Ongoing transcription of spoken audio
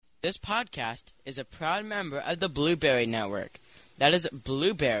This podcast is a proud member of the Blueberry Network. That is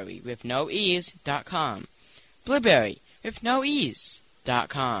Blueberry with no ease.com. Blueberry with no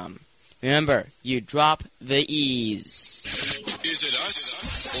ease.com. Remember, you drop the ease. Is it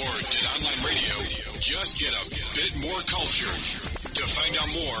us? Or did online radio just get a bit more culture? To find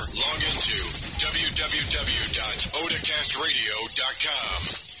out more, log into www.odacastradio.com.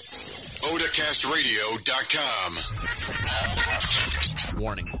 odacastradio.com.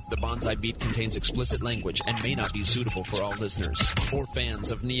 Warning, the Bonsai Beat contains explicit language and may not be suitable for all listeners or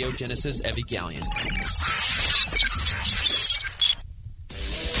fans of Neo Genesis Evangelion.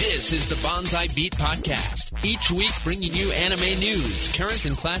 This is the Bonsai Beat Podcast. Each week bringing you anime news, current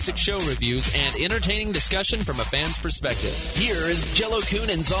and classic show reviews, and entertaining discussion from a fan's perspective. Here is Jello-kun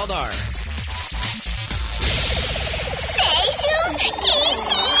and Zaldar.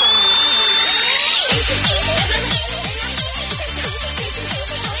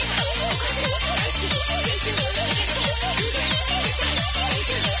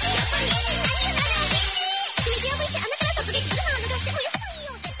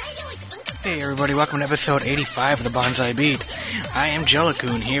 Hey everybody, welcome to episode 85 of the Banzai Beat. I am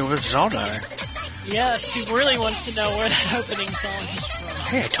Jello-kun here with Zaldar. Yes, he really wants to know where that opening song is from.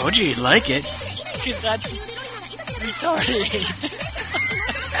 Hey, I told you you'd like it. Because that's retarded.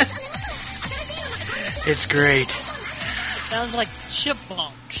 It's great. It sounds like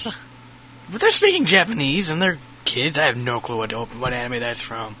chipmunks. But they're speaking Japanese and they're kids. I have no clue what anime that's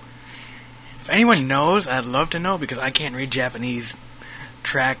from. If anyone knows, I'd love to know because I can't read Japanese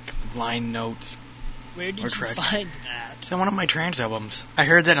track line notes. Where did you find that? It's on one of my trance albums. I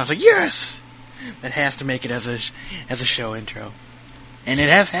heard that and I was like, yes! That has to make it as a show intro. And it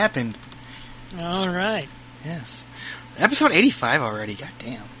has happened. Alright. Yes. Episode 85 already,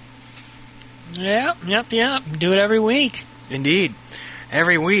 goddamn. Yep. Do it every week. Indeed.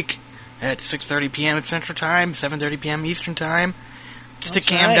 Every week at 6:30 p.m. Central Time, 7:30 p.m. Eastern Time.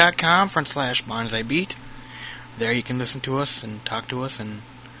 Stickcam.com/bonsaibeat. There you can listen to us and talk to us and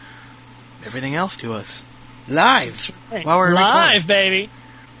everything else to us. Live! Right. While we're live, baby!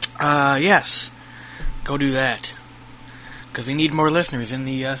 Yes. Go do that. Because we need more listeners in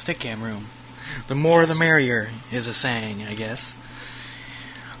the Stickcam room. The more the merrier, is a saying, I guess.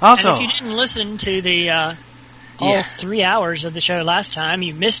 Also, and if you didn't listen to the all 3 hours of the show last time,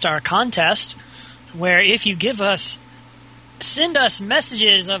 you missed our contest, where if you send us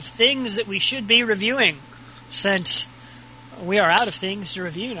messages of things that we should be reviewing, since we are out of things to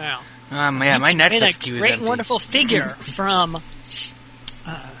review now. My Netflix queue is empty. Great, wonderful figure from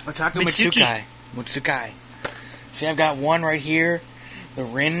Otaku Mutsukai. See, I've got one right here, the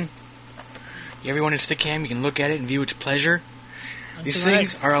Rin. Everyone in Stickcam, you can look at it and view its pleasure. These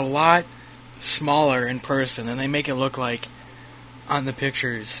things are a lot smaller in person than they make it look like on the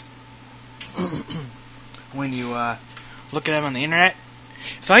pictures when you look at them on the internet.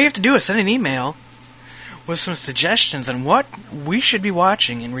 So all you have to do is send an email with some suggestions on what we should be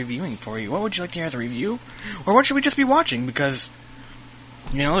watching and reviewing for you. What would you like to hear as a review? Or what should we just be watching? Because,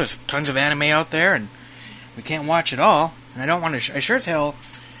 there's tons of anime out there and we can't watch it all. And I sure as hell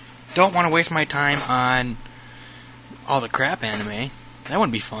don't want to waste my time on all the crap anime. That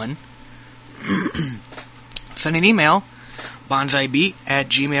wouldn't be fun. Send an email,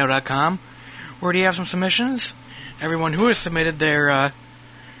 banzaibeat@gmail.com. Where do you have some submissions? Everyone who has submitted their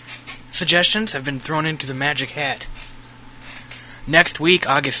suggestions have been thrown into the magic hat. Next week,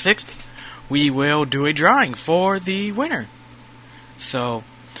 August 6th, we will do a drawing for the winner. So,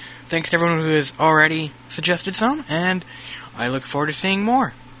 thanks to everyone who has already suggested some, and I look forward to seeing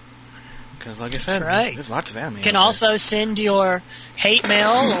more. Because, like I said, there's lots of anime. You can also send your hate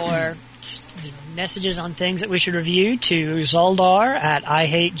mail or messages on things that we should review to Zaldar at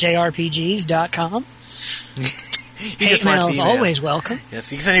ihatejrpgs.com. Hate mail is always welcome.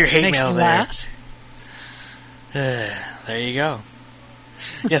 Yes, you can send your hate mail there. Laugh. There you go.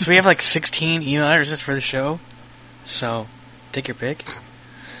 Yes, we have like 16 email addresses for the show. So, take your pick.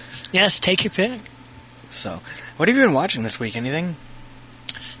 Yes, take your pick. So, what have you been watching this week? Anything?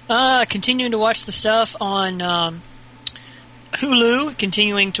 Continuing to watch the stuff on Hulu.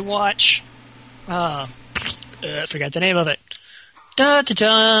 Continuing to watch. I forgot the name of it.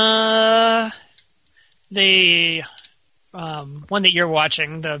 The one that you're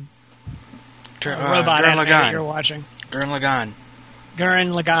watching, the robot anime that you're watching. Gurren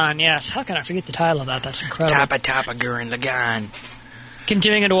Lagann, yes. How can I forget the title of that? That's incredible. Tappa Gurren Lagann.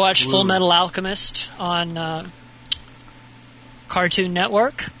 Continuing to watch Full Metal Alchemist on Cartoon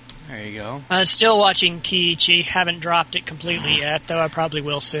Network. There you go. Still watching Kiichi. Haven't dropped it completely yet, though I probably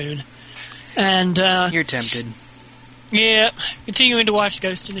will soon. And you're tempted. Yeah, continuing to watch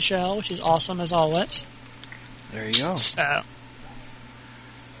Ghost in the Shell, which is awesome as always. There you go. So,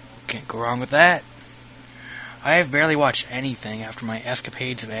 Can't go wrong with that. I have barely watched anything after my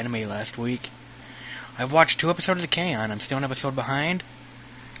escapades of anime last week. I've watched 2 episodes of K-On! I'm still an episode behind.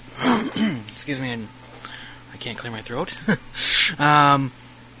 Excuse me, and I can't clear my throat.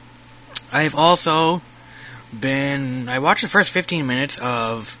 I've also been... I watched the first 15 minutes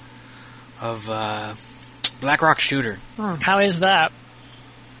of Black Rock Shooter. how is that?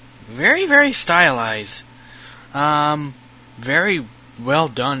 Very, very stylized. Very well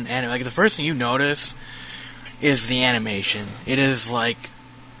done anime. Like, the first thing you notice is the animation. It is, like,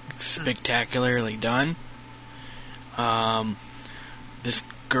 spectacularly done. This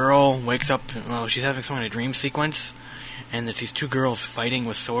girl wakes up, well, she's having some kind of dream sequence, and there's these 2 girls fighting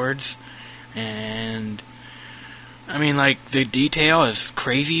with swords, and I mean, like, the detail is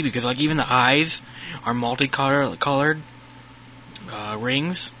crazy, because, like, even the eyes are multicolored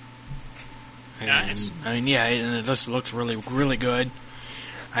rings. Nice. And, I mean, yeah, and it just looks really, really good.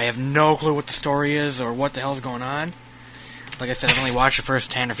 I have no clue what the story is or what the hell's going on. Like I said, I've only watched the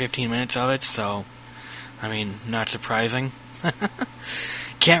first 10 or 15 minutes of it, so, I mean, not surprising.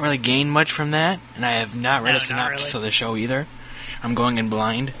 Can't really gain much from that, and I have not read a synopsis of the show either. I'm going in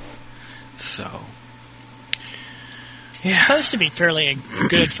blind, so... Yeah. It's supposed to be fairly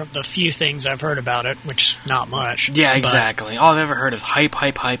good from the few things I've heard about it, which is not much. Yeah, exactly. All I've ever heard is hype.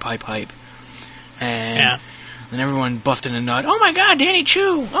 And then everyone busted a nut. Oh my god, Danny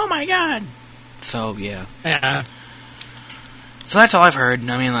Chu! Oh my god! So, yeah. Yeah. So that's all I've heard.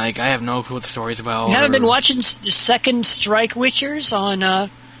 I mean, like, I have no clue what the story's about. You haven't been watching the second Strike Witchers on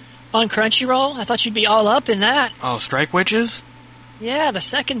Crunchyroll? I thought you'd be all up in that. Oh, Strike Witches? Yeah, the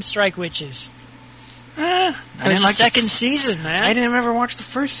second Strike Witches. I There's didn't a like second season, man. I didn't ever watch the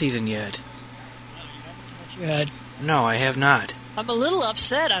first season yet. You had. No, I have not. I'm a little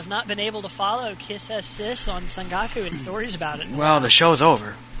upset I've not been able to follow Kiss S Sis on Sangaku and stories about it. Well, the show's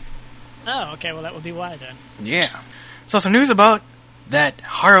over. Oh, okay, well that would be why then. Yeah. So some news about that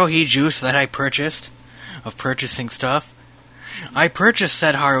Haruhi juice that I purchased, of purchasing stuff. I purchased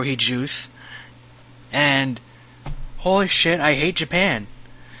said Haruhi juice, and holy shit, I hate Japan.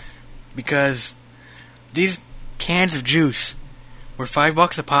 Because these cans of juice were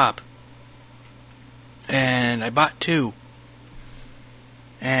 $5 a pop. And I bought 2.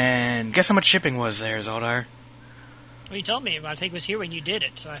 And guess how much shipping was there, Zoldar? Well, you told me, I think it was here when you did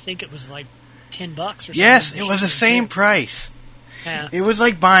it, so I think it was like $10 or something. Yes, it was the same price. Yeah. It was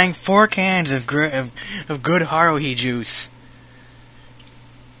like buying 4 cans of good Haruhi juice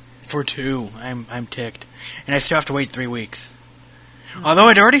for 2. I'm ticked, and I still have to wait 3 weeks. Although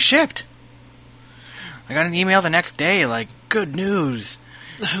it already shipped. I got an email the next day, like, good news.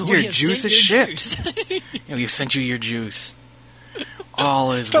 Your juice is shipped. We've sent you your juice.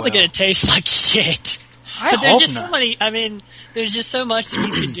 All is Probably well. going to taste like shit. I But there's hope just not. so many. I mean, there's just so much that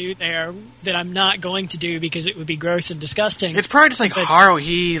you can do there that I'm not going to do because it would be gross and disgusting. It's probably just like But-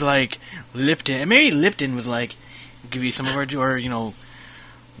 Haruhi, like Lipton. And maybe Lipton was like, give you some of our, or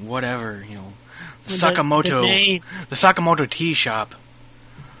whatever, the Sakamoto, name. the Sakamoto tea shop.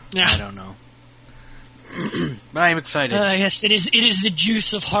 Yeah. I don't know, but I'm excited. Yes, it is. It is the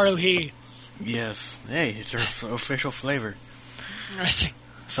juice of Haruhi. Yes, hey, it's their official flavor.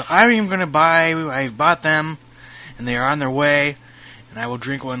 So I'm even gonna buy. I've bought them, and they are on their way, and I will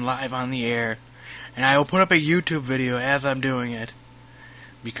drink one live on the air, and I will put up a YouTube video as I'm doing it,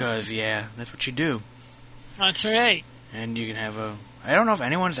 because yeah, that's what you do. That's right. And you can have a... I don't know if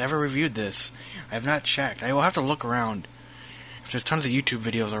anyone's ever reviewed this. I have not checked. I will have to look around. If there's tons of YouTube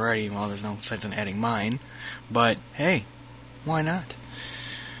videos already, well, there's no sense in adding mine. But, hey, why not?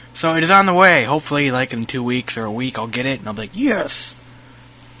 So it is on the way. Hopefully, like in 2 weeks or a week, I'll get it, and I'll be like, yes!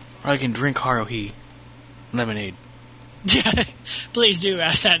 Or I can drink Haruhi lemonade. Yeah, please do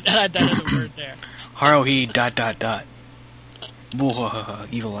ask that other word there. Haruhi ... Boo-ha-ha-ha,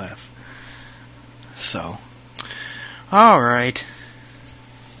 evil laugh. So... Alright.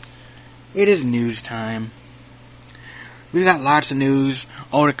 It is news time. We got lots of news.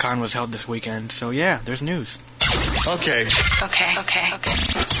 Otakon was held this weekend, so yeah, there's news. Okay. Okay.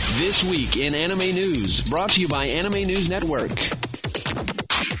 This week in Anime News, brought to you by Anime News Network.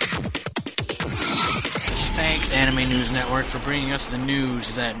 Thanks, Anime News Network, for bringing us the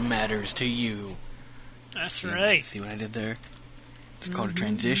news that matters to you. That's right. See what I did there? It's called a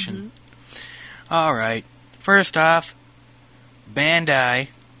transition. Alright. First off, Bandai.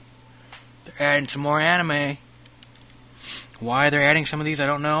 They're adding some more anime. Why they're adding some of these, I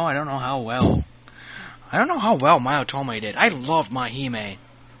don't know. I don't know how well. I don't know how well My Otome did. I love Mahime,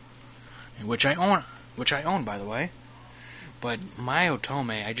 which I own, by the way. But My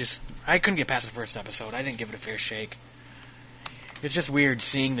Otome, I couldn't get past the first episode. I didn't give it a fair shake. It's just weird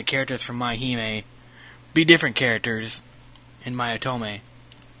seeing the characters from My Hime be different characters in My Otome.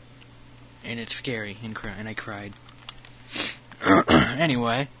 And it's scary, and I cried.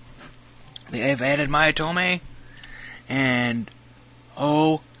 Anyway, they have added My Otome and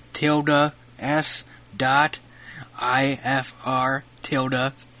O tilde S dot IFR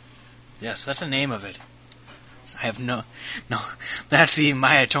tilde. Yes, that's the name of it. I have no, that's the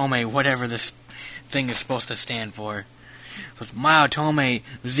My Otome, whatever this thing is supposed to stand for. So it's My Otome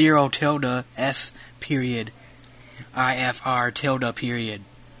 0 tilde S period IFR tilde period.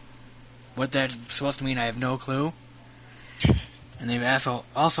 What that's supposed to mean, I have no clue. And they've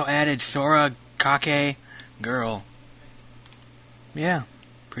also added Sora Kake Girl. Yeah,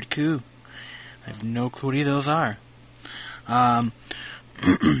 pretty cool. I have no clue what either of those are.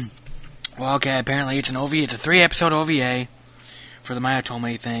 Well, okay, apparently it's an OVA. It's a 3-episode OVA for the My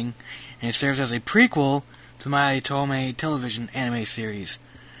Otome thing, and it serves as a prequel to the My Otome television anime series.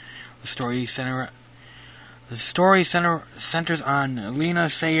 The story centers on Lena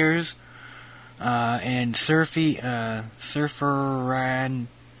Sayers and Surfer Fran.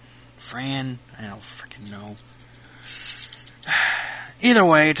 I don't freaking know. Either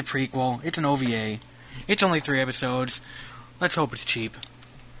way, it's a prequel. It's an OVA. It's only 3 episodes. Let's hope it's cheap.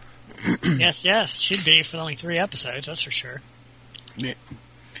 Yes. Should be for only 3 episodes, that's for sure. Yeah.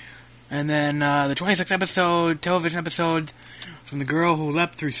 And then the 26th episode, television episode from The Girl Who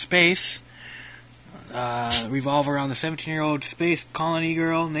Leapt Through Space, revolve around the 17-year-old space colony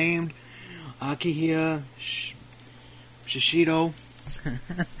girl named Akihia Shishido.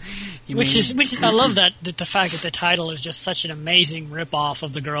 Which is, I love that the fact that the title is just such an amazing rip-off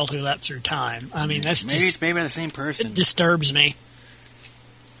of The Girl Who Leapt Through Time. I mean, that's maybe it's made by the same person. It disturbs me.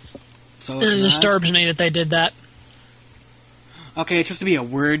 So it disturbs me that they did that. Okay, it's supposed to be a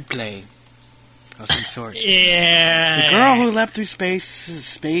word play of some sort. Yeah. The Girl Who Leapt Through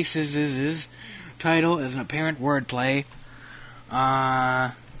Space's title is an apparent word play.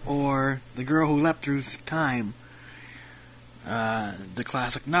 Or The Girl Who Leapt Through Time. The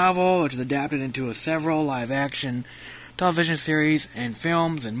classic novel, which is adapted into several live-action television series and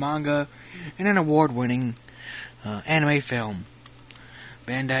films and manga, and an award-winning anime film.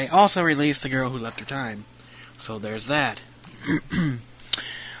 Bandai also released The Girl Who Leapt Through Time. So there's that.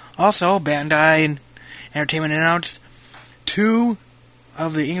 Also, Bandai Entertainment announced 2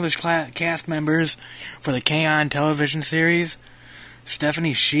 of the English cast members for the K-On! Television series.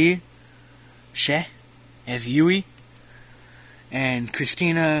 Stephanie She as Yui, and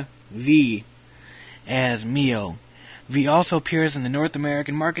Christina V as Mio. V also appears in the North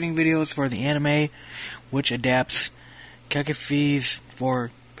American marketing videos for the anime, which adapts Kakefi's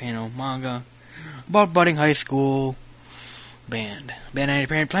 4-panel manga about budding high school band.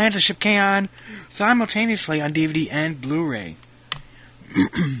 Bandai plans to ship K-On! Simultaneously on DVD and Blu-ray.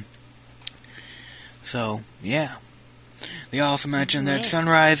 So, yeah. They also mentioned that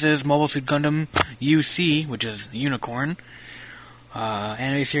Sunrise's Mobile Suit Gundam UC, which is Unicorn,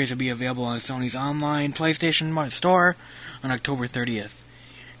 anime series will be available on Sony's online PlayStation store on October 30th.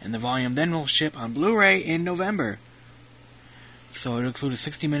 And the volume then will ship on Blu-ray in November. So it'll include a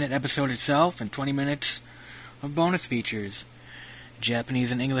 60-minute episode itself and 20 minutes of bonus features.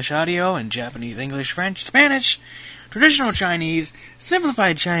 Japanese and English audio, and Japanese, English, French, Spanish, traditional Chinese,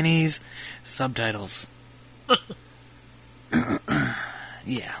 simplified Chinese, subtitles.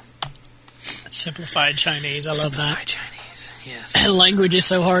 Yeah. Simplified Chinese, I love that. Simplified Chinese, yes. Language is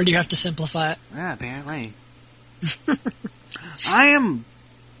so hard, you have to simplify it. Yeah, apparently. I am...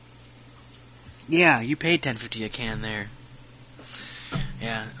 Yeah, you paid $10.50 a can there.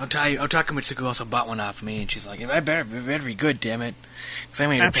 Yeah, Otaka Mitsuko also bought one off me, and she's like, it better be good, damn it. Because I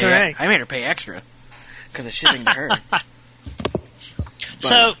made her pay extra. Because it's shipping to her.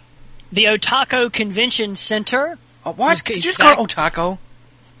 So, the Otaku Convention Center... Oh, what? Did you just call it Otako?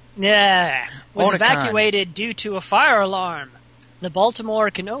 Yeah. Was Otakon. Evacuated due to a fire alarm. The Baltimore...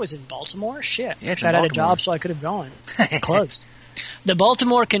 is it Baltimore? Shit. Yeah, it's I in had a Baltimore. job so I could have gone. It's close. The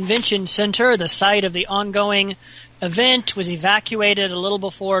Baltimore Convention Center, the site of the ongoing event, was evacuated a little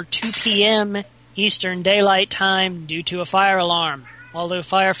before 2 p.m. Eastern Daylight Time due to a fire alarm. Although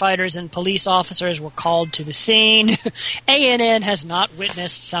firefighters and police officers were called to the scene, ANN has not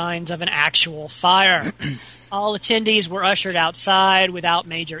witnessed signs of an actual fire. All attendees were ushered outside without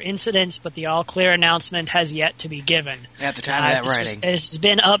major incidents, but the all-clear announcement has yet to be given. At the time of that writing. It's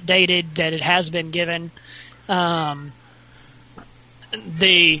been updated that it has been given.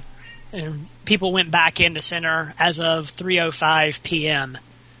 People went back in the center as of 3:05 p.m.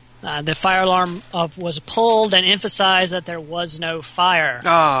 The fire alarm was pulled and emphasized that there was no fire.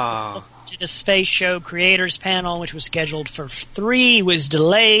 Oh. The Space Show Creators Panel, which was scheduled for 3, was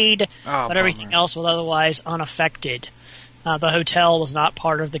delayed, but everything else was otherwise unaffected. The hotel was not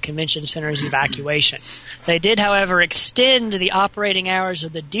part of the convention center's evacuation. They did, however, extend the operating hours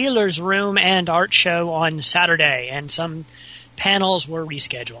of the dealer's room and art show on Saturday, and some panels were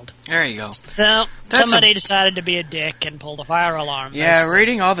rescheduled. There you go. So, somebody decided to be a dick and pull the fire alarm. Yeah, basically.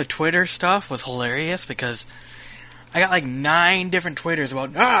 reading all the Twitter stuff was hilarious because I got like 9 different Twitters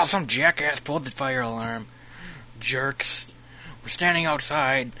about, some jackass pulled the fire alarm. Jerks. We're standing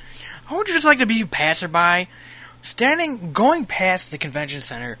outside. How would you just like to be a passerby, going past the convention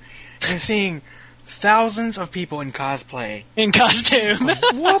center and seeing thousands of people in cosplay? In costume.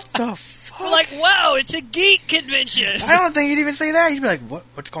 What the fuck? We're like, wow, it's a geek convention. I don't think you'd even say that. You'd be like,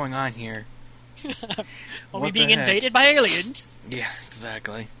 what's going on here? Are we being invaded by aliens? Yeah,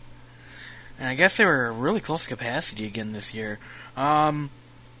 exactly. And I guess they were really close to capacity again this year. Want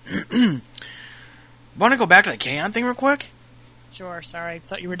to go back to the K-On! Thing real quick? Sure, sorry.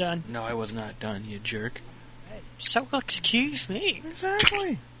 Thought you were done. No, I was not done, you jerk. So, excuse me.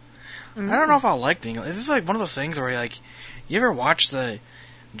 Exactly. I don't know if I'll like the English. This is like one of those things where, like, you ever watch the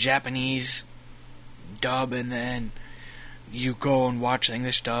Japanese dub and then you go and watch the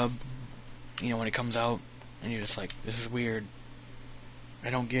English dub, when it comes out, and you're just like, this is weird. I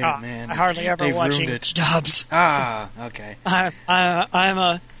don't get it, man. I hardly ever watch English dubs. Okay.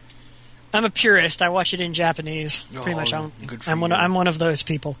 I'm a purist. I watch it in Japanese. Pretty much. I'm one of those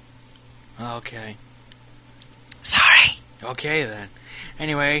people. Okay. Sorry. Okay then.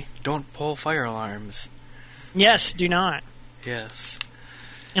 Anyway, don't pull fire alarms. Yes, do not. Yes.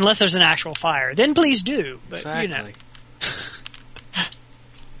 Unless there's an actual fire, then please do. But exactly.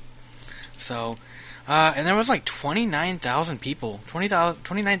 So, and there was like 29,000 people.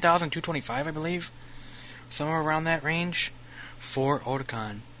 29,225, I believe. Somewhere around that range for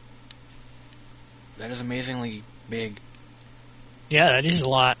Otakon. That is amazingly big. Yeah, that is a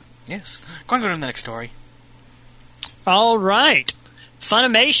lot. Yes. Go on, go to the next story. All right.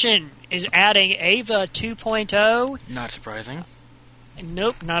 Funimation is adding Ava 2.0. Not surprising.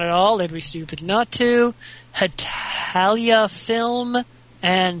 Nope, not at all. They'd be stupid not to. Hetalia Film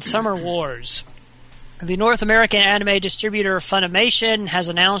and Summer Wars. The North American anime distributor Funimation has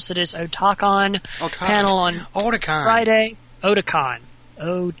announced that its Otakon panel on Friday. Otakon.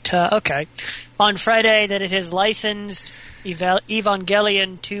 Okay. On Friday, that it has licensed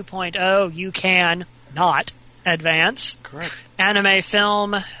Evangelion 2.0. You can not advance. Correct. Anime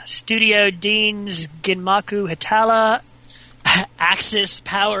Film Studio Dean's Ginmaku Hitala Axis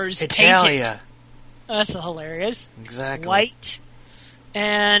Powers Italia. Painted. That's hilarious. Exactly. White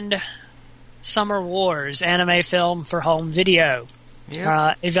and Summer Wars anime film for home video.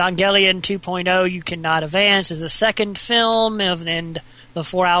 Yep. Evangelion 2.0 You Cannot Advance is the second film and the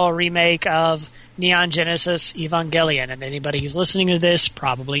 4-hour remake of Neon Genesis Evangelion, and anybody who's listening to this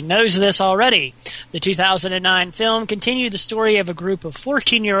probably knows this already. The 2009 film continued the story of a group of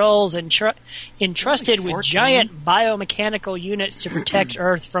 14-year-olds entrusted with giant biomechanical units to protect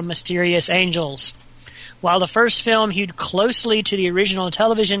Earth from mysterious angels. While the first film hewed closely to the original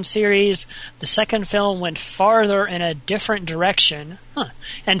television series, the second film went farther in a different direction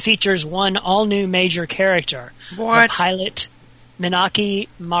and features one all-new major character, the pilot Minaki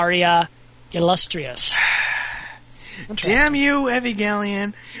Maria Illustrious. Damn you,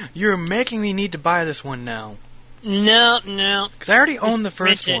 Evangelion. You're making me need to buy this one now. No. Because I already own the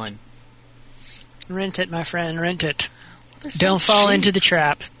first one. Rent it, my friend, rent it. Don't fall into the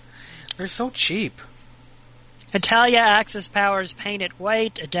trap. They're so cheap. Hetalia Axis Powers Painted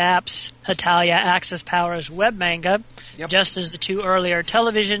White adapts Hetalia Axis Powers web manga, just as the 2 earlier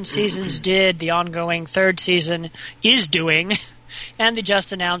television seasons did. The ongoing 3rd season is doing, and the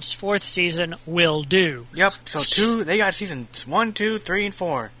just announced 4th season will do. Yep. So they got seasons 1, 2, 3, and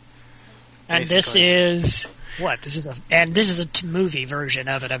 4. And basically. This is what? This is a movie version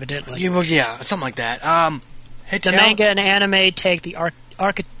of it, evidently. Yeah, something like that. The manga and anime take the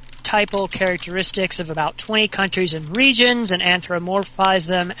archetypal characteristics of about 20 countries and regions and anthropomorphize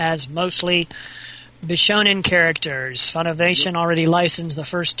them as mostly Bishonen characters. Funimation already licensed the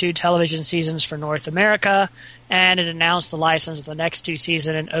first 2 television seasons for North America, and it announced the license of the next 2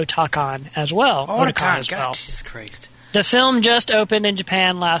 seasons in Otakon as well. Otakon as well. Jesus Christ. The film just opened in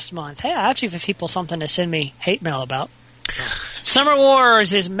Japan last month. Hey, I actually have people something to send me hate mail about. Summer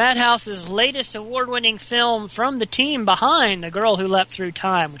Wars is Madhouse's latest award-winning film from the team behind The Girl Who Leapt Through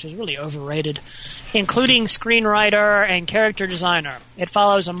Time, which is really overrated, including screenwriter and character designer. It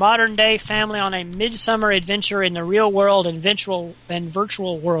follows a modern-day family on a midsummer adventure in the real world and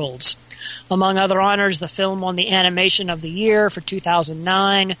virtual worlds. Among other honors, the film won the Animation of the Year for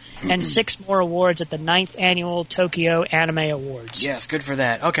 2009 and 6 more awards at the 9th Annual Tokyo Anime Awards. Yes, good for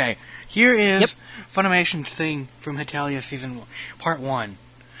that. Okay, here is Funimation's thing from Hetalia Part 1.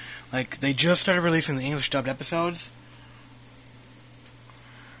 Like, they just started releasing the English dubbed episodes.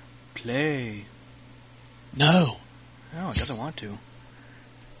 Play. No. No, it doesn't want to.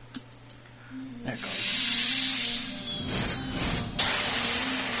 There it goes.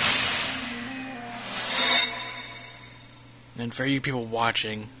 And for you people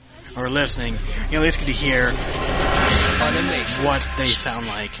watching or listening, you at least get to hear what they sound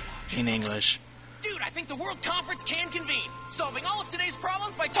like in English. Dude, I think the World Conference can convene, solving all of today's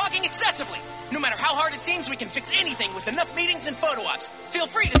problems by talking excessively. No matter how hard it seems, we can fix anything with enough meetings and photo ops. Feel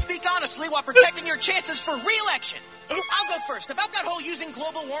free to speak honestly while protecting your chances for re-election. I'll go first. About that whole using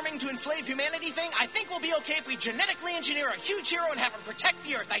global warming to enslave humanity thing, I think we'll be okay if we genetically engineer a huge hero and have him protect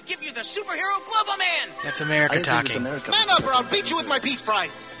the Earth. I give you the superhero Global Man! That's America talking. Man up or I'll beat you with my Peace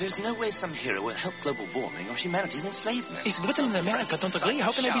Prize! There's no way some hero will help global warming or humanity's enslavement. If Britain and America don't agree,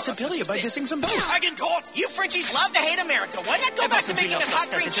 how can I be superior by dissing some both? Dragon Court! You Frenchies love to hate America. Why not go back to making us hot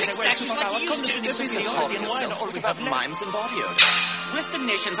green chick statues like you used to? Or to have mimes and body odors. Western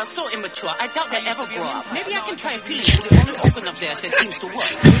nations are so immature, I doubt they ever grow up. Maybe I can try appealing to the only organ of theirs that seems to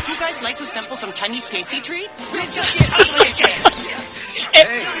work. Would you guys like to sample some Chinese tasty treat? We'll just get ugly again!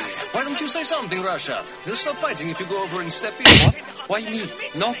 Hey, why don't you say something, Russia? They'll stop fighting if you go over and step in. What? Why me?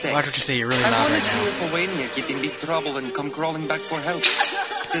 No thanks. Watch what you say, you're really I loud want right to see now. Lithuania get in big trouble and come crawling back for help.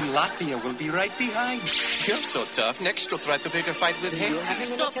 Then Latvia will be right behind. You're so tough. Next you'll try to pick a fight with him.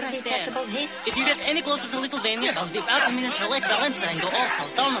 Stop right there. If you get any closer to Lithuania, I'll dip out a miniature Lake Valenza and go also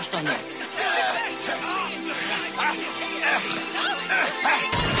down on you.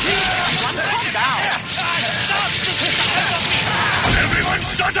 Everyone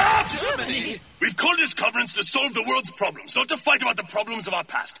shut up! Germany! We've called this conference to solve the world's problems, not to fight about the problems of our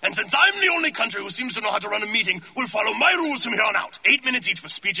past. And since I'm the only country who seems to know how to run a meeting, we'll follow my rules from here on out. 8 minutes each for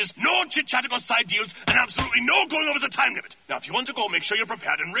speeches, no chit-chatting or side deals, and absolutely no going over the time limit. Now, if you want to go, make sure you're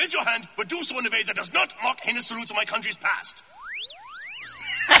prepared and raise your hand, but do so in a way that does not mock heinous salutes of my country's past.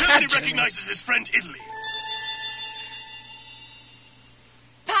 Germany recognizes his friend Italy.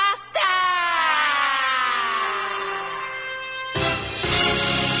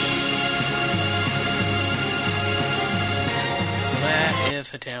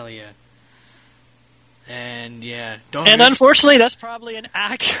 Is Hetalia. And yeah, unfortunately, that's probably an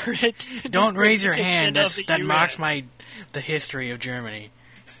accurate. Don't raise your hand. depiction That of the mocks UN. the history of Germany.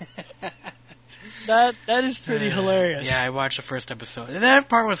 That is pretty hilarious. Yeah, I watched the first episode. That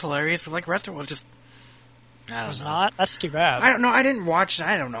part was hilarious, but like the rest of it was just. I don't know. Was not? That's too bad. I don't know. I didn't watch it.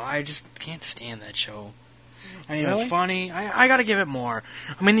 I don't know. I just can't stand that show. I mean, it was Really? funny. I got to give it more.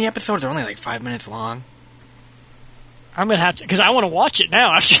 I mean, the episodes are only like 5 minutes long. I'm gonna have to because I want to watch it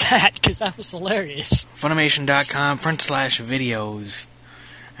now after that because that was hilarious. Funimation.com/videos,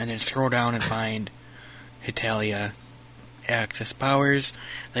 and then scroll down and find Hetalia Access Powers.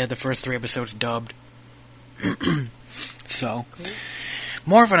 They had the first 3 episodes dubbed. So,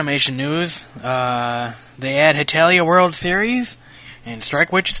 more Funimation news. They add Hetalia World Series and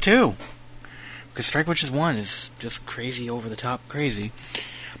Strike Witches 2. Because Strike Witches 1 is just crazy, over the top crazy.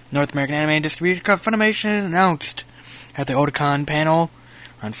 North American Anime Distribution Funimation announced at the Otakon panel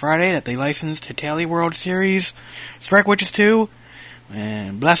on Friday that they licensed Hetalia World Series, Strike Witches 2,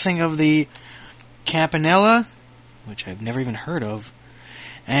 and Blessing of the Campanella, which I've never even heard of,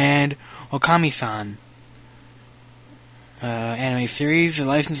 and Okami-san anime series. The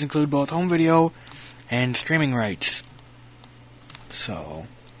licenses include both home video and streaming rights. So,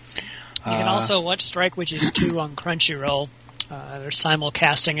 You can also watch Strike Witches 2 on Crunchyroll. They're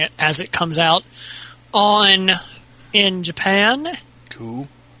simulcasting it as it comes out in Japan. cool.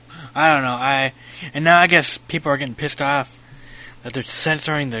 I don't know. And now I guess people are getting pissed off that they're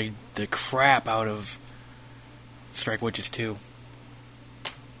censoring the crap out of Strike Witches 2.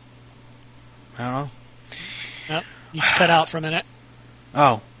 I don't know. Yep. You just cut out for a minute.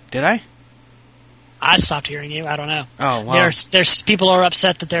 Oh, did I? I stopped hearing you. I don't know. Oh, well. There's people are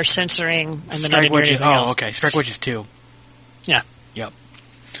upset that they're censoring, and then I Strike didn't hear Witches. anything Oh, else. okay. Strike Witches 2. Yeah. Yep.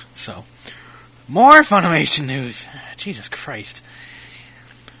 So, more Funimation news. Jesus Christ.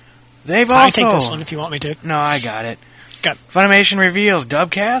 They've also... I can take this one if you want me to. No, I got it. Got it. Funimation reveals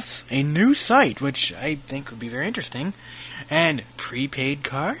Dubcasts, a new site, which I think would be very interesting, and prepaid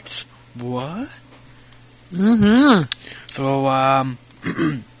cards. What? Mm-hmm. So,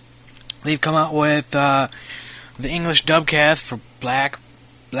 they've come out with the English dubcast for Black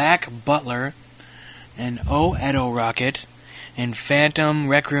Butler and O Edo Rocket and Phantom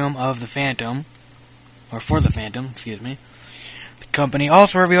Requiem of the Phantom, or for the Phantom, excuse me. The company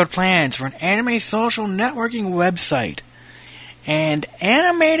also revealed plans for an anime social networking website and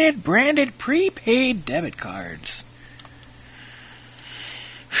animated branded prepaid debit cards.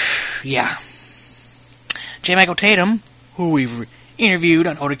 Yeah. J. Michael Tatum, who we've interviewed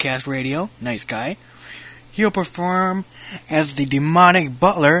on Otacast Radio, nice guy, he'll perform as the demonic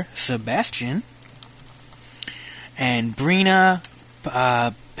butler, Sebastian, and Brina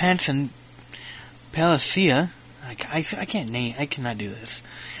Palacia, I can't name, I cannot do this,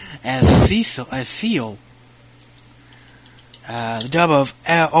 as Seal. The dub of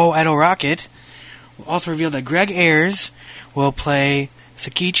O Edo Rocket will also reveal that Greg Ayers will play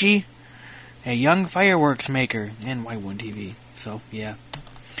Sakichi, a young fireworks maker, and Y1 TV. So, yeah.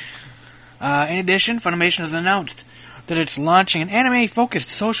 In addition, Funimation has announced that it's launching an anime-focused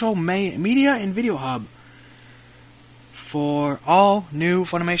social media and video hub for all new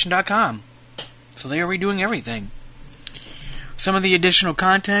Funimation.com. So they are redoing everything. Some of the additional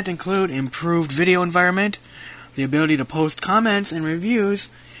content include improved video environment, the ability to post comments and reviews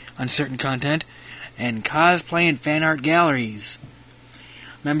on certain content, and cosplay and fan art galleries.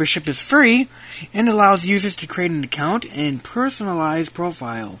 Membership is free and allows users to create an account and personalized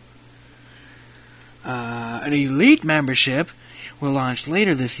profile. An elite membership will launch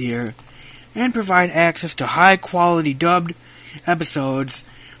later this year and provide access to high-quality dubbed episodes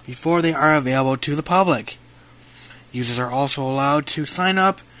before they are available to the public. Users are also allowed to sign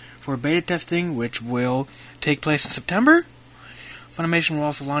up for beta testing, which will take place in September. Funimation will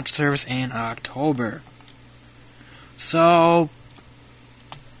also launch service in October. So,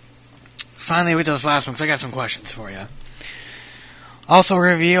 finally, with those last ones, I got some questions for you. Also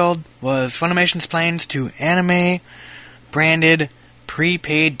revealed was Funimation's plans to anime-branded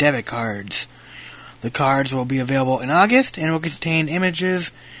prepaid debit cards. The cards will be available in August and will contain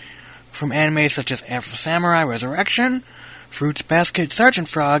images from anime such as Afro Samurai Resurrection, Fruits Basket, Sergeant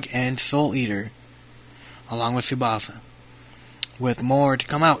Frog, and Soul Eater, along with Tsubasa, with more to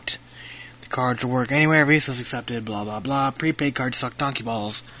come out. The cards will work anywhere, Visa's accepted, blah blah blah. Prepaid cards suck donkey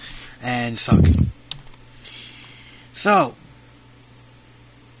balls and suck. So,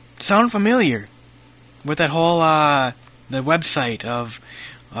 sound familiar with that whole the website of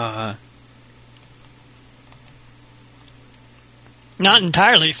Not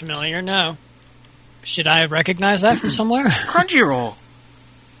entirely familiar, no. Should I recognize that from somewhere? Crunchyroll.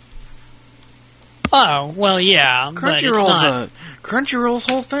 Oh, well, yeah, but it's not. Crunchyroll's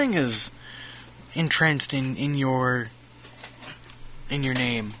whole thing is entrenched in your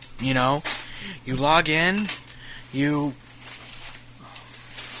name. You know, you log in, you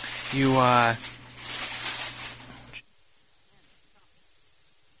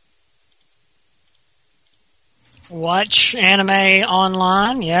watch anime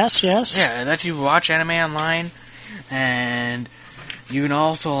online, yes. Yeah, that's you watch anime online, and you can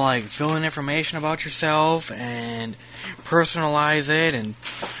also like fill in information about yourself and personalize it and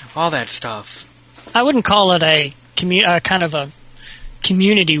all that stuff. I wouldn't call it a kind of a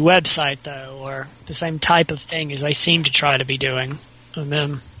community website, though, or the same type of thing as they seem to try to be doing.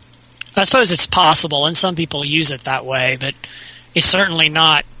 I suppose it's possible, and some people use it that way, but it's certainly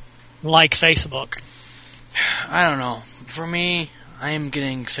not like Facebook. I don't know. For me, I am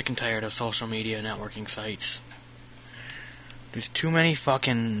getting sick and tired of social media networking sites. There's too many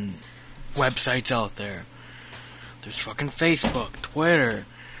fucking websites out there. There's fucking Facebook, Twitter,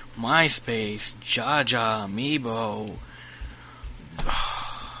 MySpace, Jaja, Amiibo.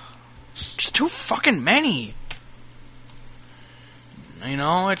 Just too fucking many. You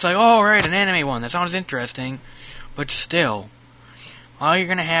know, it's like, oh, right, an anime one. That sounds interesting. But still, all you're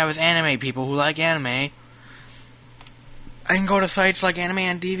gonna have is anime people who like anime. I can go to sites like Anime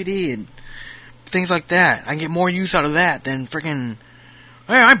on DVD and things like that. I can get more use out of that than freaking...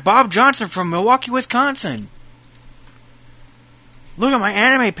 Hey, I'm Bob Johnson from Milwaukee, Wisconsin. Look at my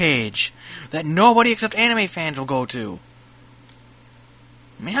anime page that nobody except anime fans will go to.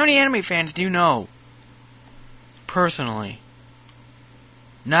 I mean, how many anime fans do you know? Personally.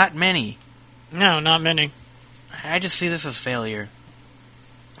 Not many. No, not many. I just see this as failure.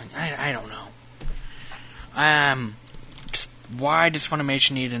 I don't know. Why does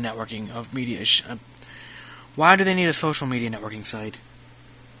Funimation need a networking of media? Why do they need a social media networking site?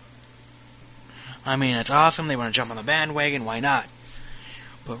 I mean, it's awesome. They want to jump on the bandwagon. Why not?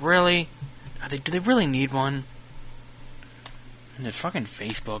 But really, do they really need one? There's fucking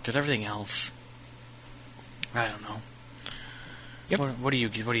Facebook. There's everything else. I don't know. Yep. What do you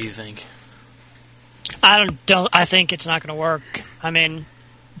think? I think it's not going to work. I mean,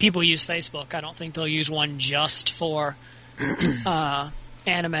 people use Facebook. I don't think they'll use one just for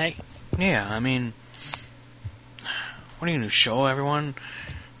anime. Yeah, I mean, what are you going to show everyone?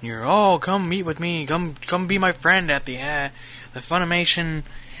 Come meet with me. Come be my friend at the Funimation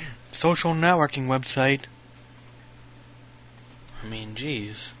social networking website. I mean,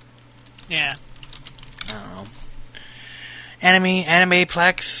 jeez. Yeah. I don't know.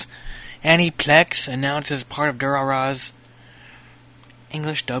 Aniplex announces part of Durara's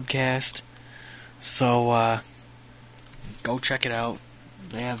English dubcast. So, go check it out.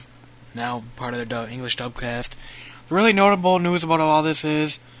 They have now part of their English dubcast. The really notable news about all this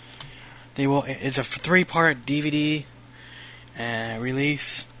is it's a 3-part DVD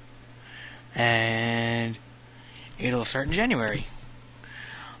release, and it'll start in January,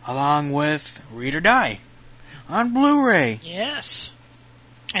 along with Read or Die on Blu-ray. Yes.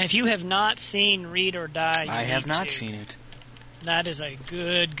 And if you have not seen Read or Die, I have not seen it. That is a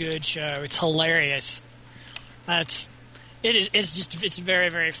good show. It's hilarious. It's very,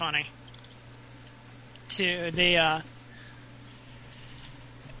 very funny.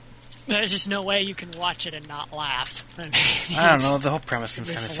 There's just no way you can watch it and not laugh. I mean, I don't know. The whole premise seems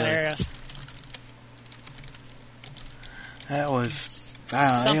kind of hilarious. silly. That was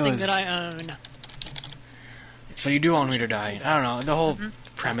something that I own. So you do own Read or Die. I don't know. The whole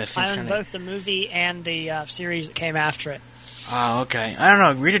premise seems I own kind both the movie and the series that came after it. Oh, okay. I don't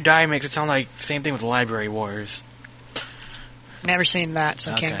know. Read or Die makes it sound like the same thing with Library Wars. Never seen that,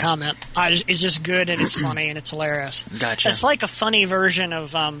 so I can't comment. It's just good and it's funny and it's hilarious. Gotcha. It's like a funny version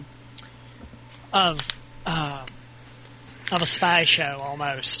of a spy show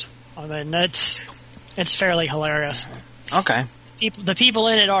almost. I mean, it's fairly hilarious. Okay. The people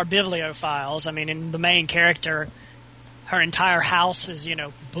in it are bibliophiles. I mean, in the main character, her entire house is,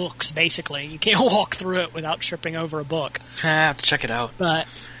 books, basically. You can't walk through it without tripping over a book. I have to check it out. But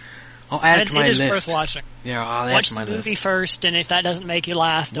I'll add it to my list. It is worth watching. Yeah, I'll add it to my list. Watch the movie first, and if that doesn't make you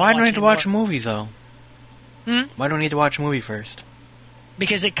laugh, why do I need to watch a movie, though? Why do I need to watch a movie first?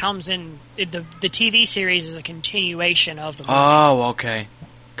 Because it comes in... The TV series is a continuation of the movie. Oh, okay.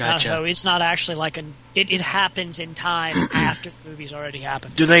 Gotcha. So it's not actually like it happens in time after the movie's already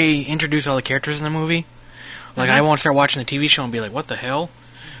happened. Do they introduce all the characters in the movie? Like, I won't start watching the TV show and be like, what the hell?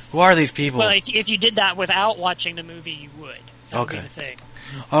 Who are these people? Well, if you did that without watching the movie, you would. That would be the thing.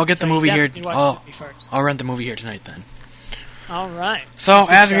 I'll get the movie here. I'll rent the movie here tonight then. All right. So,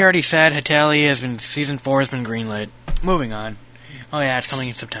 as we already said, Hetalia season 4 has been greenlit. Moving on. Oh yeah, it's coming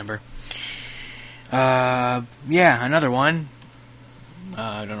in September. Another one.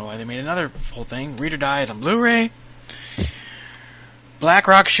 I don't know why they made another whole thing. Read or Die is on Blu-ray. Black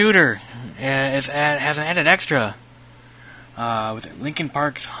Rock Shooter has an added extra with Linkin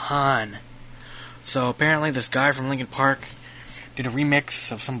Park's Han. So apparently this guy from Linkin Park did a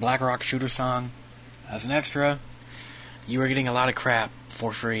remix of some Black Rock Shooter song as an extra. You were getting a lot of crap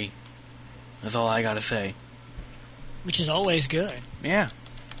for free. That's all I gotta say. Which is always good. Yeah.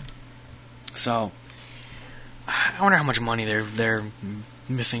 So I wonder how much money they're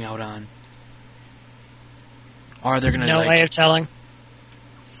missing out on. Are they gonna no way of telling?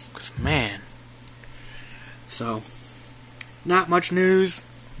 'Cause, man. So, not much news.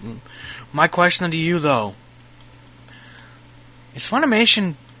 My question to you, though, is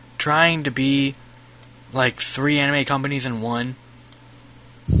Funimation trying to be like 3 anime companies in one?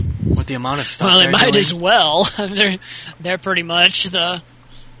 With the amount of stuff well, they're it might doing? as well. They're pretty much the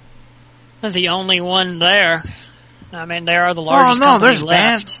only one there. I mean, they are the largest company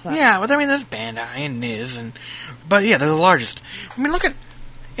left. Yeah, but I mean, there's Bandai and Niz, but yeah, they're the largest. I mean, look at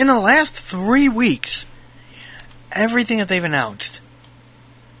in the last 3 weeks, everything that they've announced.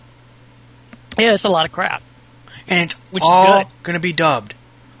 Yeah, it's a lot of crap, and it's which all is good. Going to be dubbed.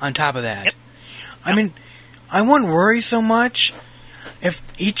 On top of that, yep. I mean, I wouldn't worry so much if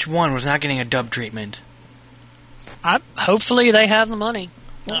each one was not getting a dub treatment. Hopefully, they have the money.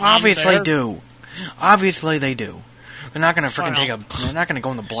 Well, obviously they do. Obviously they do. They're not going to freaking they're not going to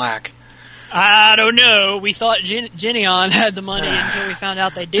go in the black. I don't know. We thought Geneon had the money until we found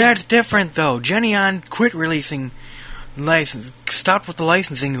out they didn't. That's different, though. Geneon quit releasing stopped with the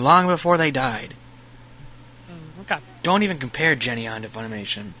licensing long before they died. Okay. Don't even compare Geneon to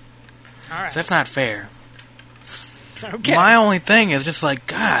Funimation. All right. That's not fair. Okay. My only thing is just like,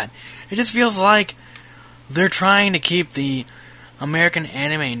 God, it just feels like they're trying to keep the American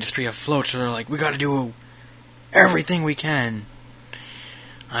anime industry afloat, so they're like, we gotta do everything we can.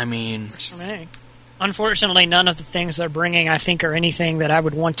 I mean... Works for me. Unfortunately, none of the things they're bringing, I think, are anything that I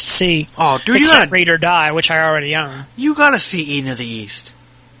would want to see. Oh, dude, except Read or Die, which I already own. You gotta see Eden of the East.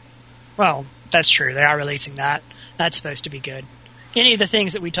 Well, that's true. They are releasing that. That's supposed to be good. Any of the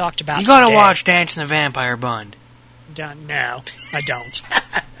things that we talked about You gotta today, watch Dance in the Vampire Bund. No, I don't.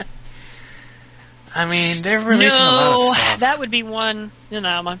 I mean, they're releasing a lot of stuff. That would be one,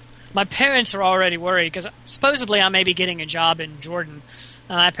 my parents are already worried, because supposedly I may be getting a job in Jordan.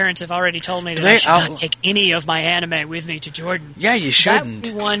 My parents have already told me that I should not take any of my anime with me to Jordan. Yeah, you shouldn't.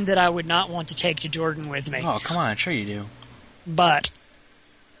 That would be one that I would not want to take to Jordan with me. Oh, come on, sure you do. But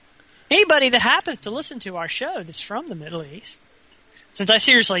anybody that happens to listen to our show that's from the Middle East, since I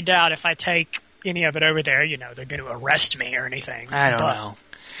seriously doubt if I take any of it over there, they're going to arrest me or anything. I don't know.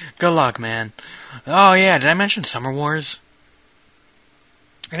 Good luck, man. Oh, yeah, did I mention Summer Wars?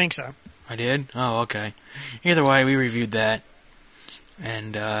 I think so. I did? Oh, okay. Either way, we reviewed that.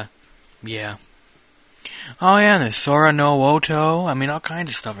 And, yeah. Oh, yeah, and there's Sora no Woto. I mean, all kinds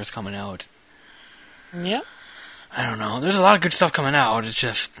of stuff is coming out. Yep. I don't know. There's a lot of good stuff coming out. It's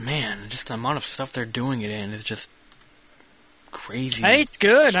just, man, just the amount of stuff they're doing it in is just crazy. Hey, it's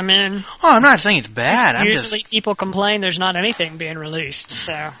good. I mean... Oh, I'm not saying it's bad. Usually people complain there's not anything being released,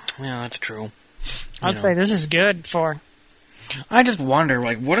 so... Yeah, that's true. I'd say this is good for... I just wonder,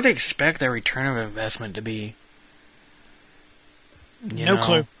 what do they expect their return of investment to be? No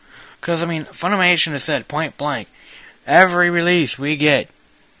clue. Because, I mean, Funimation has said point blank, every release we get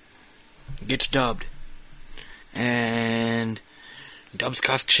gets dubbed. And dubs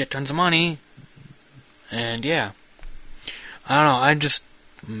cost shit tons of money. And, yeah. I don't know, I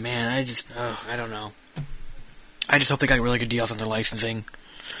don't know. I just hope they got really good deals on their licensing.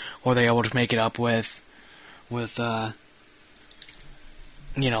 Or they're able to make it up with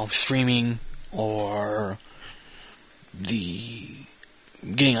streaming or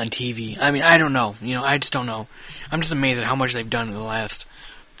getting on TV. I mean, I don't know. I just don't know. I'm just amazed at how much they've done in the last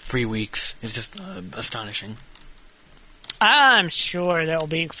 3 weeks. It's just astonishing. I'm sure they'll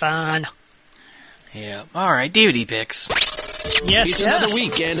be fine. Yeah. Alright, DVD picks. It's another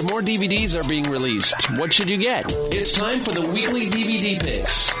week, and more DVDs are being released. What should you get? It's time for the weekly DVD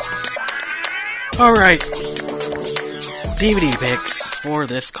picks. Alright. DVD picks for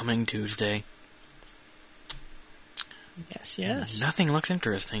this coming Tuesday. Yes. Nothing looks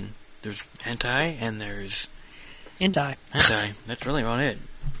interesting. There's hentai, and there's... Hentai. That's really about it.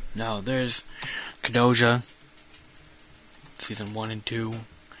 No, there's Kadoja, Season 1 and 2.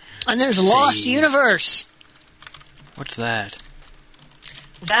 And there's Lost Universe. What's that?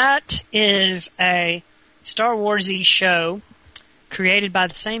 That is a Star Wars-y show created by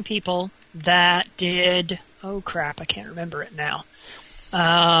the same people that did... Oh, crap, I can't remember it now.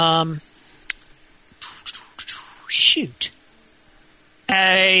 Shoot.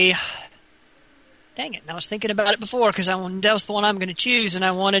 Dang it, I was thinking about it before because that was the one I'm going to choose and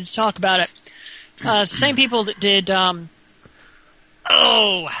I wanted to talk about it. Same people that did, can't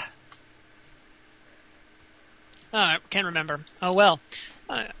remember. Oh, well.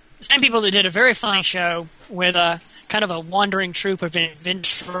 Same people that did a very funny show with a kind of a wandering troupe of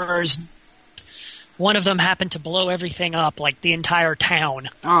adventurers. One of them happened to blow everything up, like the entire town,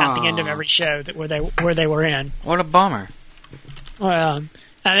 at the end of every show where they were in. What a bummer. And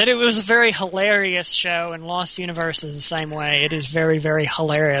it was a very hilarious show, and Lost Universe is the same way. It is very, very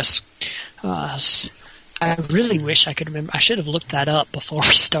hilarious. I really wish I could remember. I should have looked that up before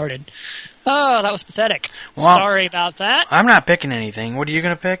we started. Oh, that was pathetic. Well, sorry about that. I'm not picking anything. What are you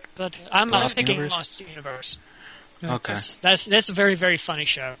going to pick? But I'm picking Lost Universe. Okay. That's a very, very funny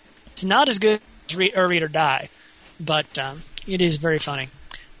show. It's not as good as Read or Die, but it is very funny.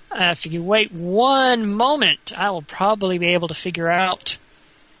 If you wait one moment, I will probably be able to figure out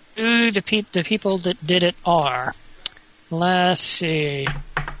who the people that did it are. Let's see.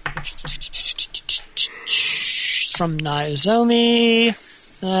 From Nozomi.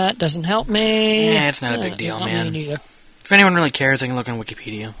 That doesn't help me. Yeah, it's not a big deal, man. If anyone really cares, they can look on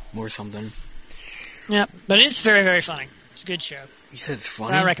Wikipedia or something. Yeah, but it's very, very funny. It's a good show. You said it's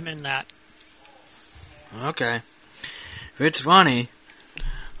funny? So I recommend that. Okay. If it's funny...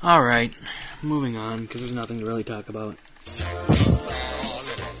 Alright. Moving on, because there's nothing to really talk about.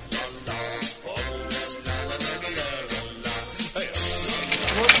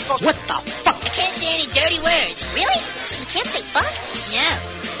 What the fuck? I can't say any dirty words. Really? So you can't say fuck? No.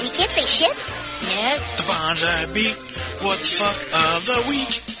 And you can't say shit? No. The banzaibeat. What the fuck of the week?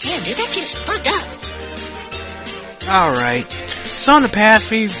 Damn, dude, that kid is fucked up. Alright. So in the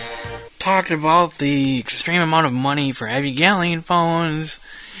past, we've talked about the extreme amount of money for heavy galleon phones,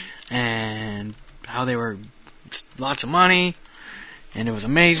 and how they were lots of money, and it was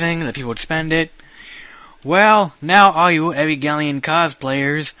amazing that people would spend it. Well, now all you Evangelion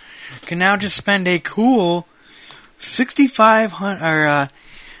cosplayers can now just spend a cool $6,500 or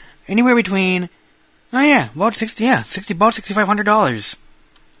anywhere between about $6,500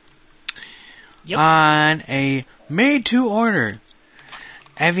 on a made-to-order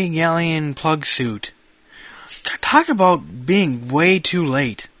Evangelion plug suit. Talk about being way too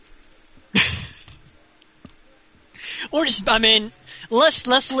late. Or just,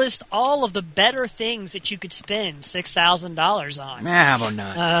 let's list all of the better things that you could spend $6,000 on. How about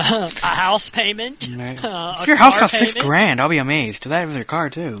not? A house payment. If your house costs $6,000, I'll be amazed. That with your car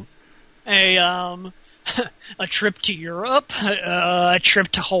too. A trip to Europe, a trip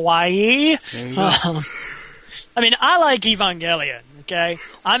to Hawaii. There you go. I like Evangelion. Okay,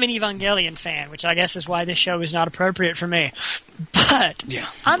 I'm an Evangelion fan, which I guess is why this show is not appropriate for me. But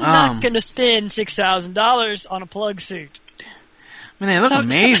I'm not going to spend $6,000 on a plug suit. They look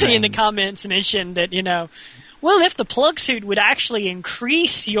amazing. Somebody in the comments mentioned that, if the plug suit would actually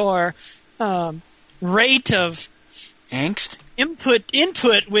increase your rate of angst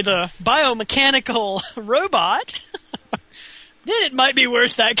input with a biomechanical robot, then it might be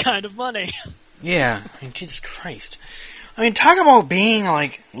worth that kind of money. Yeah, Jesus Christ. Talk about being,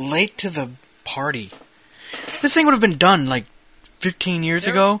 late to the party. This thing would have been done, 15 years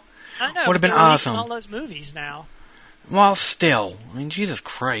ago. I know. Would have been awesome. All those movies now. Well, still. Jesus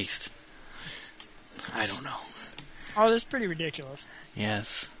Christ. I don't know. Oh, that's pretty ridiculous.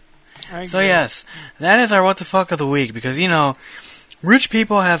 Yes. So, yes, that is our What the Fuck of the Week, because, rich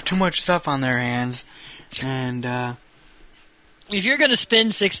people have too much stuff on their hands, and, if you're going to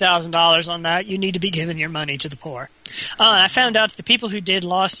spend $6,000 on that, you need to be giving your money to the poor. I found out the people who did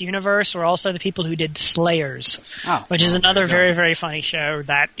Lost Universe were also the people who did Slayers, which is another very, very funny show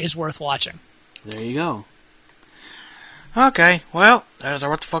that is worth watching. There you go. Okay, well, that is our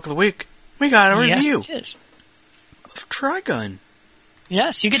What the Fuck of the Week. We got a review. Yes, it is. Of Trigun.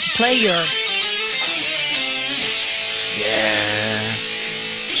 Yes, you get to play your... Yeah.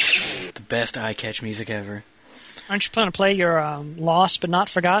 The best eye-catch music ever. Aren't you planning to play your Lost But Not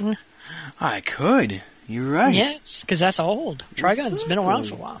Forgotten? I could. You're right. Yes, because that's old. Trigun's been around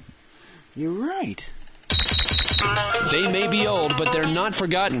for a while. You're right. They may be old, but they're not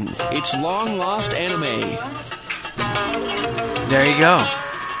forgotten. It's long-lost anime. There you go.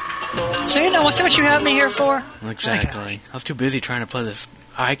 So, what you have me here for? Exactly. I was too busy trying to play this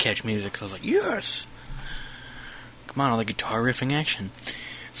eye-catch music, so I was like, yes! Come on, all the guitar riffing action.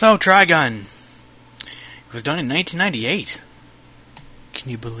 So, Trigun. It was done in 1998. Can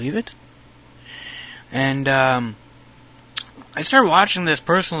you believe it? And, I started watching this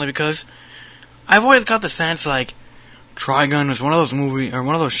personally because I've always got the sense, Trigun was one of those movies, or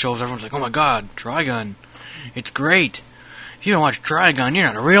one of those shows everyone's like, oh my god, Trigun. It's great. If you don't watch Trigun, you're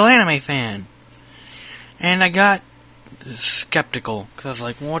not a real anime fan. And I got skeptical, because I was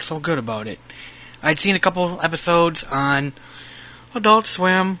like, well, what's so good about it? I'd seen a couple episodes on Adult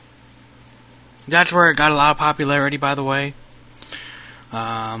Swim. That's where it got a lot of popularity, by the way.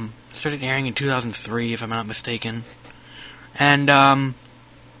 Started airing in 2003, if I'm not mistaken. And, I don't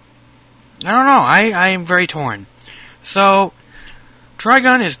know, I am very torn. So,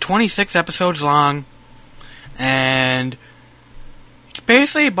 Trigun is 26 episodes long, and it's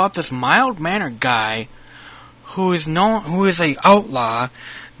basically about this mild-mannered guy who is a outlaw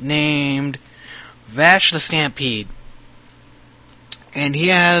named Vash the Stampede. And he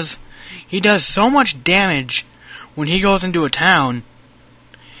does so much damage when he goes into a town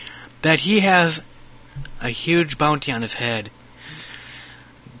that he has a huge bounty on his head.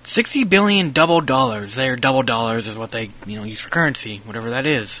 60 billion double dollars. Their double dollars is what they, use for currency, whatever that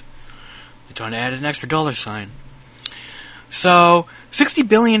is. They're trying to add an extra dollar sign. So, 60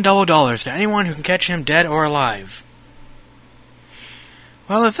 billion double dollars to anyone who can catch him dead or alive.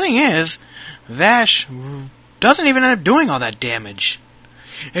 Well, the thing is, Vash doesn't even end up doing all that damage.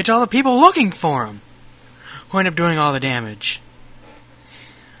 It's all the people looking for him who end up doing all the damage.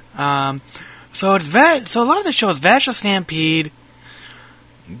 So a lot of the show is Vash the Stampede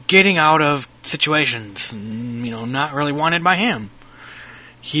getting out of situations, not really wanted by him.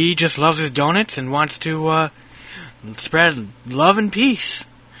 He just loves his donuts and wants to spread love and peace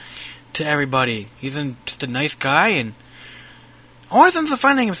to everybody. He's just a nice guy and always ends up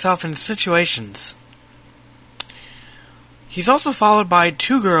finding himself in situations. He's also followed by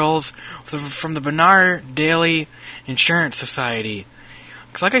two girls from the Bernard Daily Insurance Society.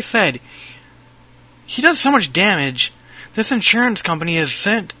 Because like I said, he does so much damage, this insurance company has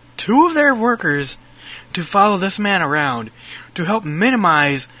sent two of their workers to follow this man around to help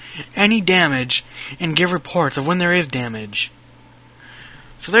minimize any damage and give reports of when there is damage.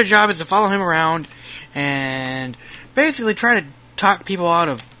 So their job is to follow him around and basically try to talk people out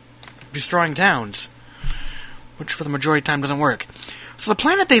of destroying towns, which for the majority of the time doesn't work. So the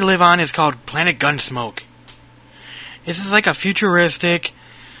planet they live on is called Planet Gunsmoke. This is like a futuristic,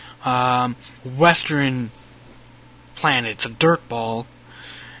 western planet. It's a dirt ball,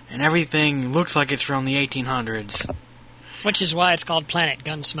 and everything looks like it's from the 1800s. Which is why it's called Planet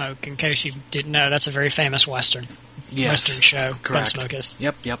Gunsmoke, in case you didn't know. That's a very famous western show. Correct. Gunsmoke is.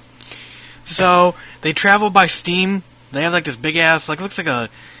 Yep. So, they travel by steam. They have like this big ass, like looks like a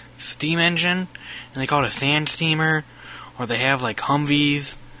steam engine, and they call it a sand steamer, or they have like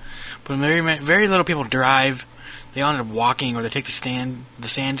Humvees. But very little people drive. They all end up walking, or they take the sand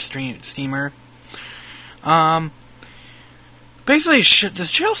steamer. Basically, this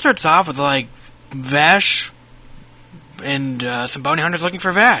show starts off with like Vash and some bounty hunters looking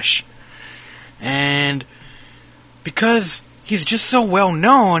for Vash, and because he's just so well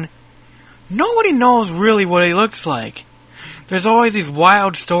known, nobody knows really what he looks like. There's always these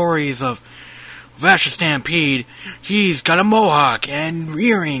wild stories of Vash the Stampede. He's got a mohawk and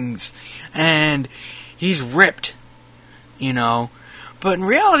earrings, and he's ripped, you know. But in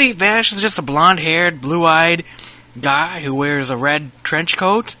reality, Vash is just a blonde-haired, blue-eyed guy who wears a red trench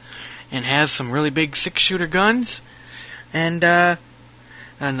coat and has some really big six-shooter guns and a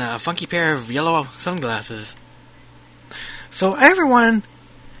funky pair of yellow sunglasses. So everyone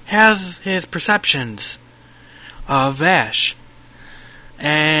has his perceptions of Vash.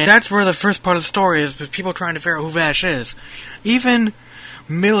 And that's where the first part of the story is, with people trying to figure out who Vash is. Even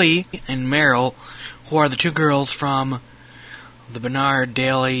Millie and Meryl, who are the two girls from the Bernard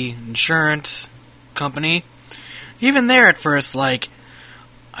Daily Insurance Company, even they're at first like,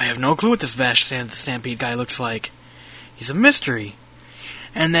 I have no clue what this Vash the Stampede guy looks like. He's a mystery.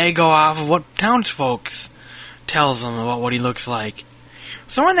 And they go off of what townsfolk tells them about what he looks like.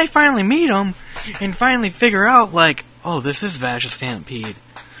 So when they finally meet him and finally figure out, like, oh, this is Vash the Stampede,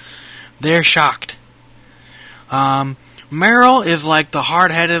 they're shocked. Meryl is like the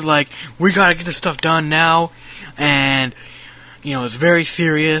hard-headed, like, we gotta get this stuff done now, and, you know, it's very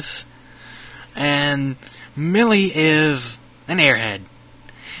serious. And Millie is an airhead.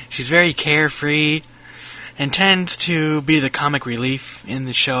 She's very carefree and tends to be the comic relief in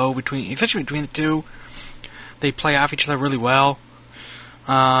the show, especially between the two. They play off each other really well.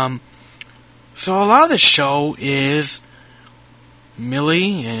 So a lot of the show is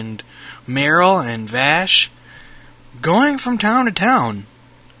Millie and Meryl and Vash going from town to town.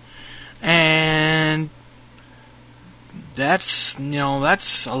 And that's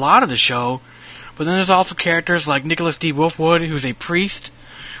a lot of the show. But then there's also characters like Nicholas D. Wolfwood, who's a priest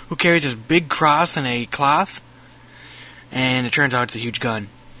who carries this big cross in a cloth. And it turns out it's a huge gun.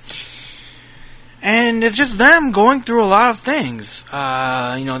 And it's just them going through a lot of things.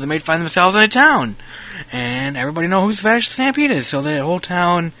 They may find themselves in a town. And everybody knows who Vash the Stampede is. So the whole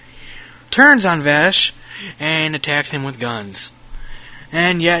town turns on Vash and attacks him with guns.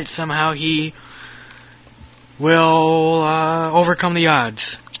 And yet, somehow, he will overcome the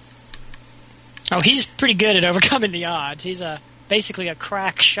odds. Oh, he's pretty good at overcoming the odds. He's basically a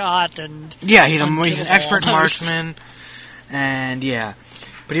crack shot. And yeah, he's an expert marksman. And, yeah.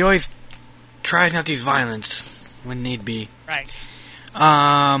 But he always tries not to use violence when need be. Right.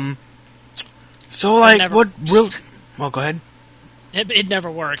 So, like, what real... Well, go ahead. It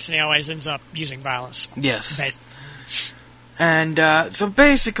never works, and he always ends up using violence. Yes. And, so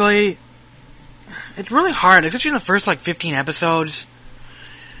basically, it's really hard, especially in the first, 15 episodes,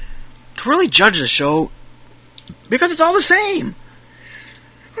 to really judge the show, because it's all the same.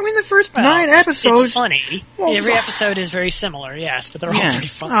 I mean, the first 9 episodes... It's funny. Well, every episode is very similar, yes, but they're all pretty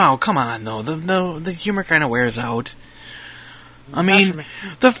funny. Oh, come on, though. The humor kind of wears out. I mean,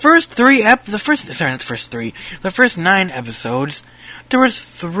 the first 9 episodes, there was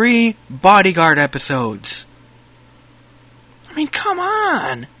 3 bodyguard episodes. I mean, come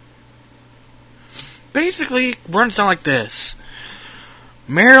on. Basically, it runs down like this.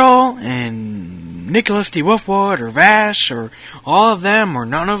 Meryl and Nicholas D. Wolfwood, or Vash, or all of them, or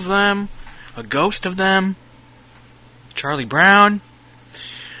none of them, a ghost of them, Charlie Brown,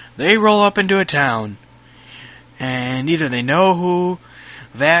 they roll up into a town. And either they know who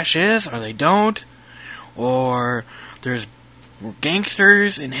Vash is, or they don't, or there's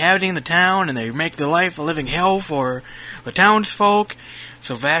gangsters inhabiting the town, and they make the life a living hell for the townsfolk,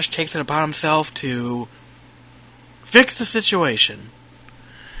 so Vash takes it upon himself to fix the situation.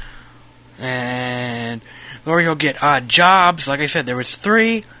 And or he'll get odd jobs. Like I said, there was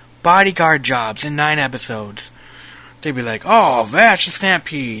 3 bodyguard jobs in 9 episodes. They'd be like, oh, Vash the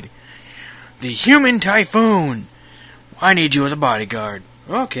Stampede, the Human Typhoon, I need you as a bodyguard.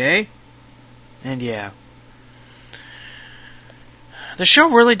 Okay. And yeah. The show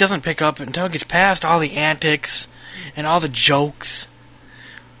really doesn't pick up until it gets past all the antics and all the jokes.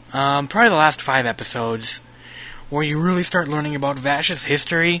 Probably the last 5 episodes, where you really start learning about Vash's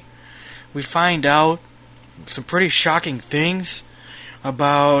history. We find out some pretty shocking things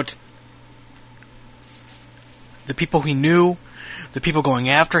about the people he knew, the people going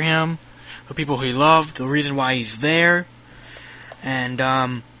after him, the people he loved, the reason why he's there. And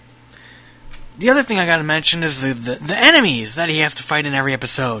the other thing I gotta mention is the enemies that he has to fight in every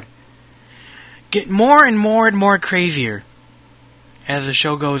episode get more and more and more crazier as the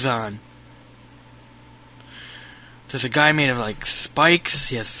show goes on. There's a guy made of like spikes.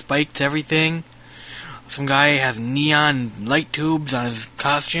 He has spiked everything. Some guy has neon light tubes on his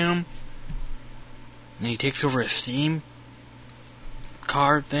costume. And he takes over a steam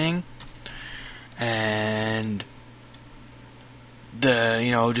car thing. And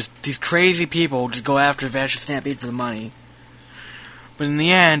just these crazy people just go after Vash and Stampede for the money. But in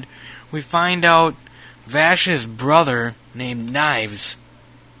the end, we find out Vash's brother named Knives.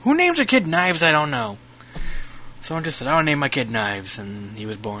 Who names a kid Knives? I don't know. Someone just said, I want to name my kid Knives, and he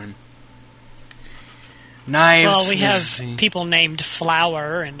was born. Knives. Well, we have people named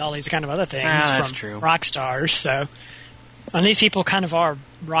Flower and all these kind of other things from rock stars, so... And these people kind of are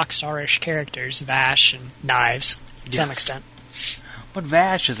rock star-ish characters, Vash and Knives, to some extent. But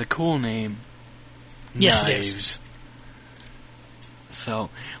Vash is a cool name. Yes, Knives. it is. So,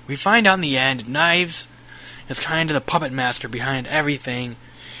 we find out in the end, Knives is kind of the puppet master behind everything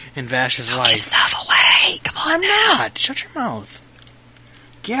in Vash's life. Give stuff away! Come on, I'm not! Shut your mouth.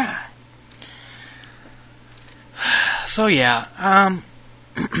 Yeah. So, yeah,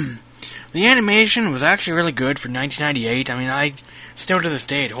 the animation was actually really good for 1998. I mean, still to this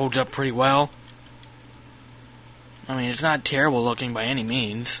day, it holds up pretty well. I mean, it's not terrible looking by any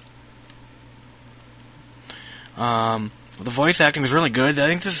means. The voice acting was really good. I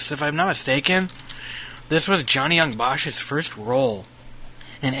think this, if I'm not mistaken, this was Johnny Young Bosch's first role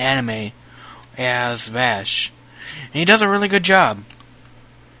in anime as Vash. And he does a really good job.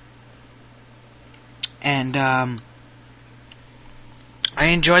 And, I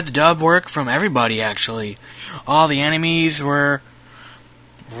enjoyed the dub work from everybody, actually. All the enemies were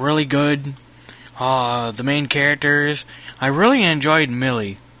really good. The main characters. I really enjoyed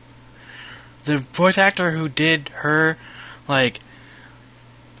Millie. The voice actor who did her, did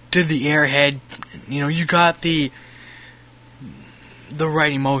the airhead. You got the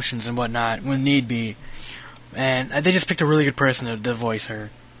right emotions and whatnot when need be. And they just picked a really good person to voice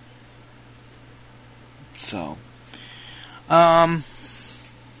her. So,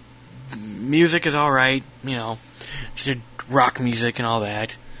 music is alright, it's rock music and all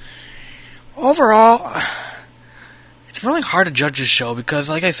that. Overall, it's really hard to judge this show because,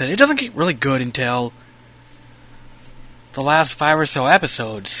 like I said, it doesn't get really good until the last 5 or so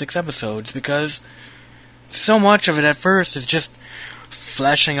episodes, 6 episodes, because so much of it at first is just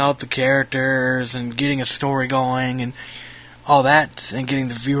fleshing out the characters and getting a story going and all that, and getting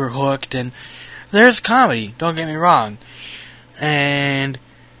the viewer hooked, and there's comedy, don't get me wrong, and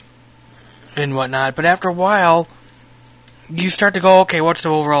whatnot, but after a while, you start to go, okay, what's the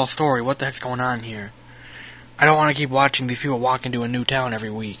overall story? What the heck's going on here? I don't want to keep watching these people walk into a new town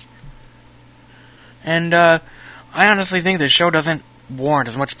every week. And, I honestly think this show doesn't warrant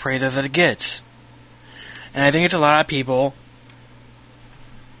as much praise as it gets. And I think it's a lot of people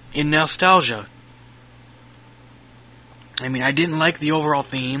in nostalgia. I mean, I didn't like the overall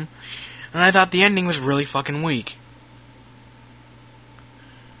theme, and I thought the ending was really fucking weak.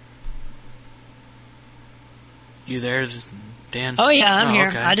 You there, Dan? Oh, yeah, I'm here.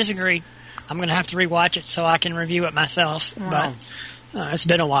 Okay. I disagree. I'm going to have to rewatch it so I can review it myself. Wow. But it's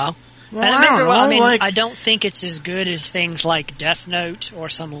been a while. Well, I don't think it's as good as things like Death Note or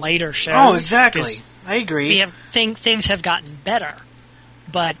some later shows. Oh, exactly. I agree. Things have gotten better,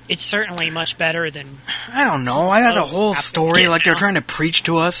 but it's certainly much better than... I don't know. I had a whole story like they're trying to preach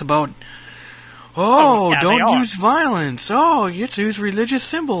to us about, don't use violence. Oh, you have to use religious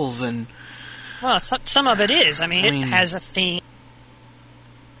symbols and... Well, some of it is. I mean, it has a theme.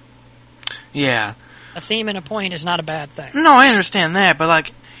 Yeah. A theme and a point is not a bad thing. No, I understand that,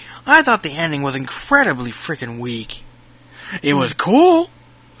 but, I thought the ending was incredibly freaking weak. It was cool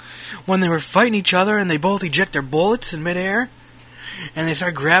when they were fighting each other and they both eject their bullets in midair and they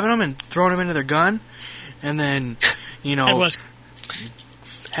start grabbing them and throwing them into their gun and then,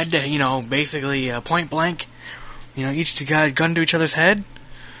 had to, basically point blank, each got a gun to each other's head,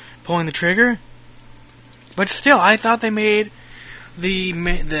 pulling the trigger. But still, I thought they made the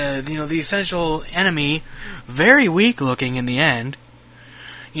essential enemy very weak looking in the end.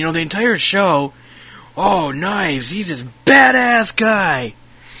 You know, the entire show, oh, Knives, he's this badass guy.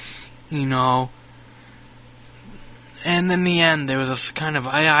 You know. And in the end, there was this kind of,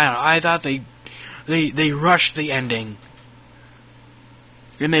 I don't know, I thought they rushed the ending.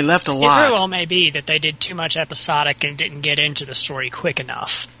 And they left a lot. It very well may be that they did too much episodic and didn't get into the story quick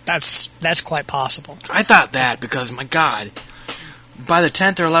enough. That's quite possible. I thought that because, my God, by the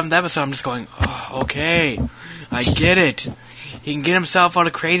 10th or 11th episode, I'm just going, oh, okay, I get it. He can get himself out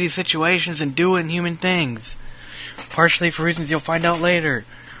of crazy situations and do inhuman things. Partially for reasons you'll find out later.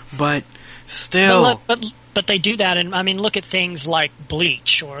 But still... But they do that, and I mean, look at things like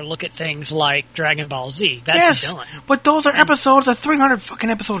Bleach, or look at things like Dragon Ball Z. That's done. But those are episodes that are 300 fucking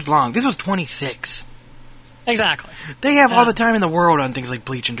episodes long. This was 26. Exactly. They have all the time in the world on things like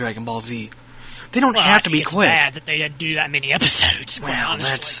Bleach and Dragon Ball Z. They don't have to be quick. It's bad that they do that many episodes. Well,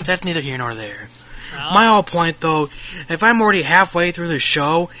 that's neither here nor there. My whole point, though, if I'm already halfway through the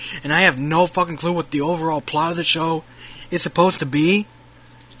show and I have no fucking clue what the overall plot of the show is supposed to be,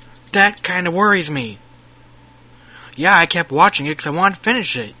 that kind of worries me. Yeah, I kept watching it because I wanted to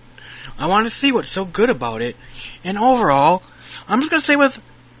finish it. I wanted to see what's so good about it. And overall, I'm just going to say with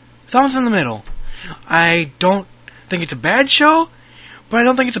thumbs in the middle. I don't think it's a bad show, but I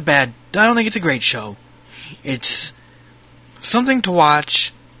don't think it's a great show. It's something to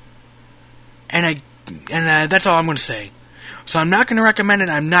watch, and that's all I'm going to say. So I'm not going to recommend it.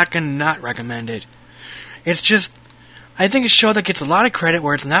 I'm not going to not recommend it. It's just, I think it's a show that gets a lot of credit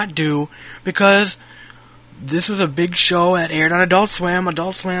where it's not due, because this was a big show that aired on Adult Swim.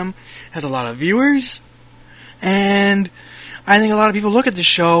 Adult Swim has a lot of viewers, and I think a lot of people look at this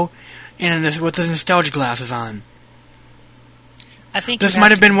show with the nostalgia glasses on. I think this might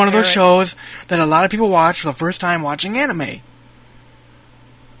have been one of those shows that a lot of people watch for the first time watching anime.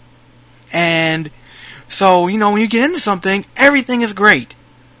 And so, you know, when you get into something, everything is great.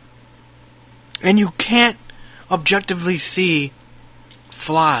 And you can't objectively see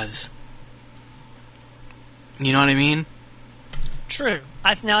flaws. You know what I mean? True.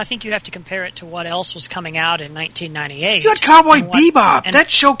 I think you have to compare it to what else was coming out in 1998. You had Cowboy Bebop. That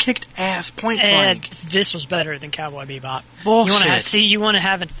show kicked ass, point blank. This was better than Cowboy Bebop. Bullshit. You want to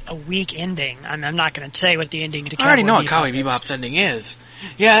have a weak ending. I'm not going to say what the ending to Cowboy Bebop is. I already know what Cowboy Bebop's ending is.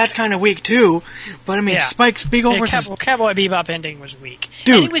 Yeah, that's kind of weak too. But I mean, Spike Spiegel versus Cowboy Bebop ending was weak.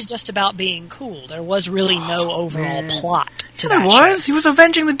 Dude. And it was just about being cool. There was really no overall plot to that there was. show. He was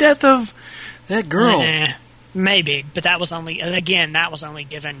avenging the death of that girl. Maybe, but that was only given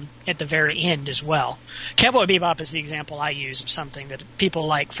at the very end as well. Cowboy Bebop is the example I use of something that people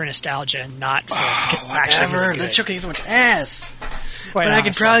like for nostalgia and not for because it's actually really good. That show kicks so much ass. Quite but honestly, I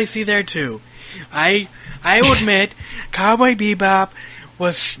could probably see there too. I will admit, Cowboy Bebop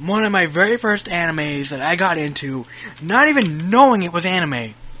was one of my very first animes that I got into, not even knowing it was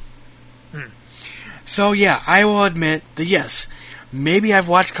anime. So yeah, I will admit that yes, maybe I've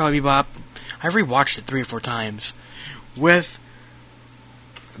watched Cowboy Bebop. I've rewatched it 3 or 4 times with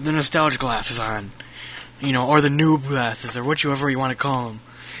the nostalgia glasses on, you know, or the noob glasses, or whichever you want to call them.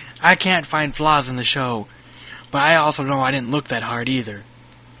 I can't find flaws in the show, but I also know I didn't look that hard either.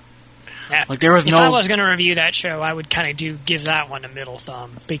 Yeah. Like there was if I was going to review that show, I would kind of give that one a middle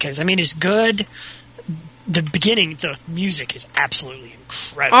thumb because I mean it's good. The beginning, the music is absolutely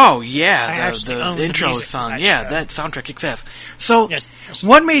incredible. Oh yeah, the intro song, that soundtrack kicks ass. So,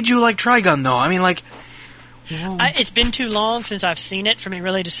 what made you like Trigun though? I mean, like, it's been too long since I've seen it for me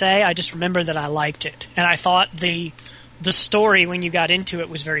really to say. I just remember that I liked it, and I thought the story when you got into it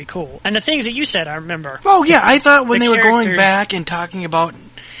was very cool, and the things that you said I remember. Oh yeah, I thought when they were going back and talking about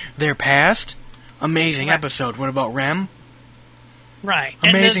their past, amazing episode. What about Rem? Right.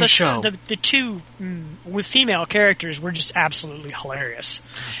 Amazing show. The two with female characters were just absolutely hilarious.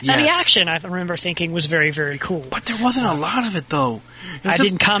 Yes. And the action, I remember thinking, was very, very cool. But there wasn't a lot of it, though. I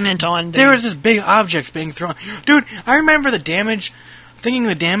didn't comment on... There were just big objects being thrown. Dude, I remember the damage... Thinking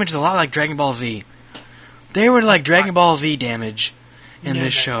the damage is a lot like Dragon Ball Z. They were like Dragon Ball Z damage in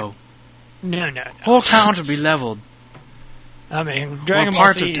this show. No. Whole towns would be leveled. I mean, Dragon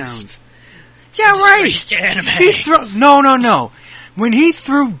Ball Z is... Yeah, right! Anime. No. When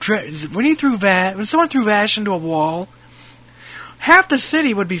someone threw Vash into a wall, half the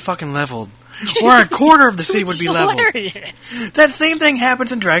city would be fucking leveled. Or a quarter of the city would be leveled. That same thing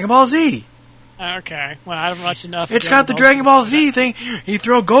happens in Dragon Ball Z. Okay. Well, I haven't watched enough. It's got the Dragon Ball Z thing. You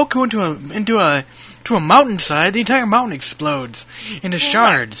throw Goku into a mountainside, the entire mountain explodes into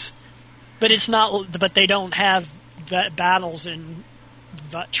shards. But it's not. But they don't have battles in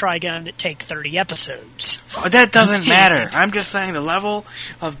Trigun that take 30 episodes. That doesn't matter. I'm just saying the level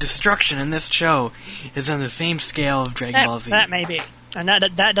of destruction in this show is on the same scale of Dragon Ball Z. That may be. And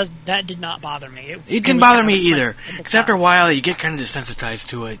that did not bother me. It didn't bother me either. Because after a while, you get kind of desensitized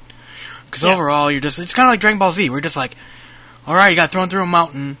to it. Because overall, it's kind of like Dragon Ball Z. We're just like, alright, you got thrown through a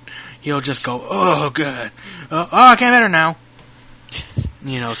mountain. He'll just go, oh, good. I can't better now.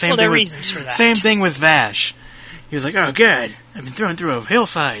 Same thing reasons for that. Same thing with Vash. He was like, oh, good. I've been thrown through a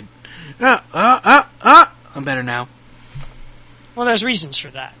hillside. I'm better now. Well, there's reasons for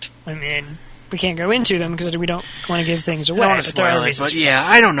that. I mean, we can't go into them because we don't want to give things away. I don't want to spoil it, but yeah,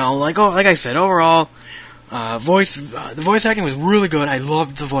 I don't know. Like I said, overall, the voice acting was really good. I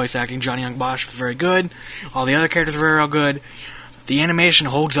loved the voice acting. Johnny Young Bosch was very good. All the other characters were very good. The animation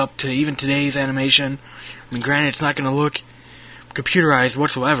holds up to even today's animation. I mean, granted, it's not going to look computerized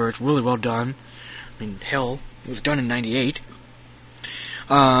whatsoever. It's really well done. I mean, hell, it was done in '98.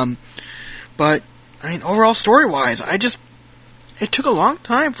 But I mean, overall, story-wise, it took a long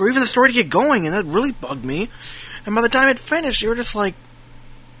time for even the story to get going, and that really bugged me. And by the time it finished, you were just like,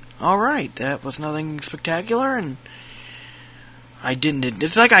 alright, that was nothing spectacular, and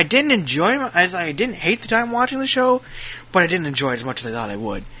it's like I didn't enjoy it. I didn't hate the time watching the show, but I didn't enjoy it as much as I thought I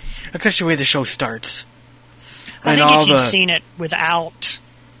would. Especially the way the show starts. I think if you've seen it without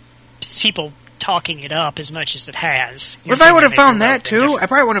people talking it up as much as it has... Well, if I would have found that, too, I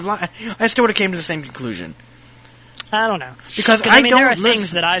probably would have... I still would have came to the same conclusion. I don't know. Because there are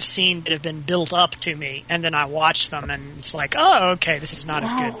things that I've seen that have been built up to me, and then I watch them, and it's like, oh, okay, this is not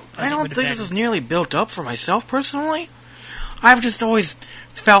as good as I don't think this is nearly built up for myself, personally. I've just always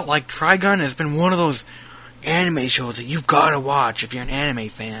felt like Trigun has been one of those anime shows that you've got to watch if you're an anime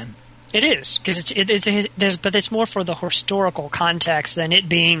fan. It is, because but it's more for the historical context than it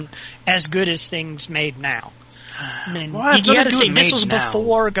being as good as things made now. I mean, you got to see, this was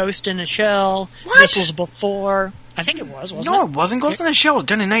before Ghost in the Shell. What? This was before... I think it wasn't it? No, it wasn't. Ghost in the Shell was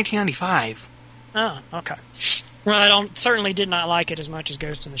done in 1995. Oh, okay. Well, I certainly did not like it as much as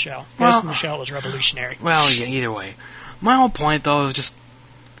Ghost in the Shell. Ghost in the Shell was revolutionary. Well, yeah, either way. My whole point, though, is just...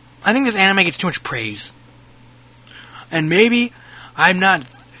 I think this anime gets too much praise. And maybe I'm not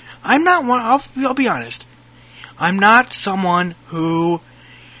one... I'll be honest. I'm not someone who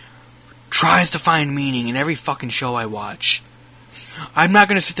tries to find meaning in every fucking show I watch. I'm not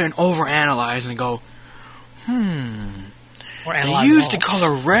going to sit there and overanalyze and go... They used the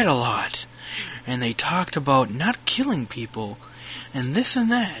color red a lot, and they talked about not killing people, and this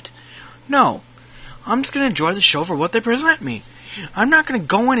and that. No, I'm just going to enjoy the show for what they present me. I'm not going to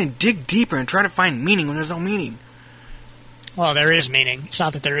go in and dig deeper and try to find meaning when there's no meaning. Well, there is meaning. It's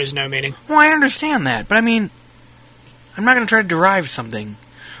not that there is no meaning. Well, I understand that, but I mean, I'm not going to try to derive something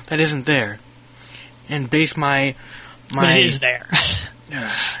that isn't there, and base my... But it is there.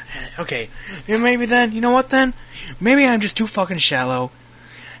 Okay, maybe then, you know what then? Maybe I'm just too fucking shallow,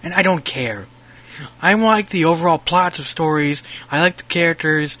 and I don't care. I like the overall plots of stories, I like the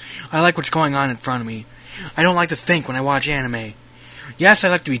characters, I like what's going on in front of me. I don't like to think when I watch anime. Yes, I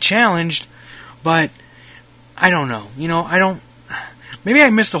like to be challenged, but I don't know. Maybe I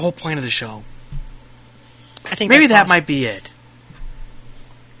missed the whole point of the show. I think maybe that might be it.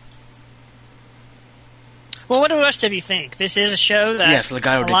 Well, what do the rest of you think? This is a show that a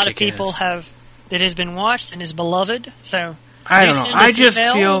lot of people have... It has been watched and is beloved, so... I don't know.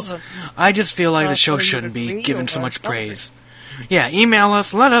 I just feel like the show shouldn't be given so much praise. Yeah, email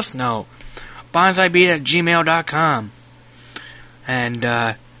us. Let us know. banzaibeat@gmail.com. And,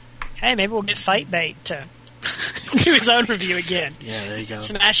 hey, maybe we'll get Fightbait to do his own review again. Yeah, there you go.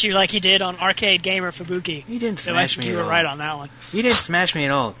 Smash you like he did on Arcade Gamer Fubuki. He didn't smash me at all. You were right on that one. He didn't smash me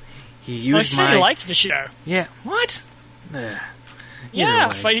at all. He used he liked the show. Yeah. What? Yeah.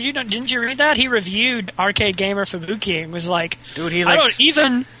 Didn't you read that? He reviewed Arcade Gamer Fubuki and was like, dude,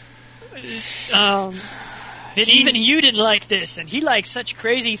 even you didn't like this, and he likes such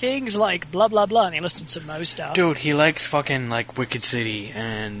crazy things like blah blah blah, and he listed some Mo stuff. Dude, he likes fucking like Wicked City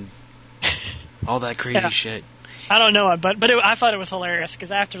and all that crazy shit. I don't know, but I thought it was hilarious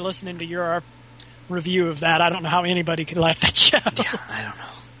because after listening to your review of that, I don't know how anybody could like that show. Yeah, I don't know.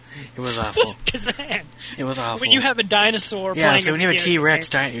 It was awful. Man, it was awful. When you have a dinosaur playing... Yeah, so when you have a T-Rex...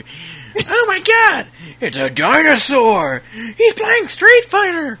 Oh my god! It's a dinosaur! He's playing Street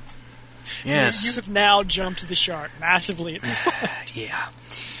Fighter! Yes. You have now jumped the shark massively at this point. Yeah.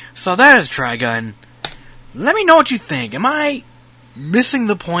 So that is Trigun. Let me know what you think. Am I missing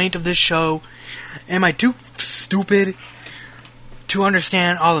the point of this show? Am I too stupid to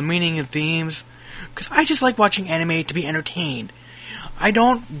understand all the meaning and themes? Because I just like watching anime to be entertained. I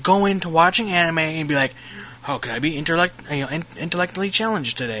don't go into watching anime and be like, "How could I be intellectually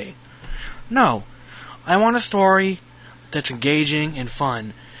challenged today?" No, I want a story that's engaging and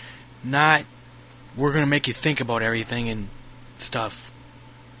fun. Not we're gonna make you think about everything and stuff.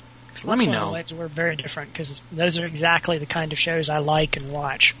 So let me know. We're very different because those are exactly the kind of shows I like and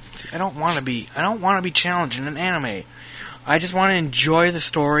watch. See, I don't want to be challenged in an anime. I just want to enjoy the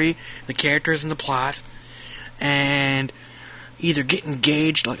story, the characters, and the plot, and either get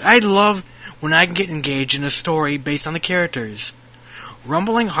engaged. Like, I love when I can get engaged in a story based on the characters.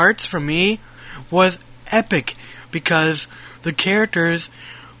 Rumbling Hearts, for me, was epic because the characters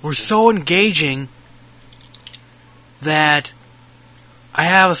were so engaging that I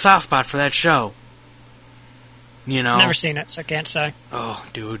have a soft spot for that show. You know? Never seen it, so I can't say. Oh,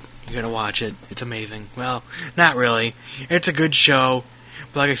 dude, you gotta watch it. It's amazing. Well, not really. It's a good show,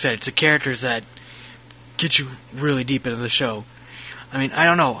 but like I said, it's the characters that get you really deep into the show. I mean, I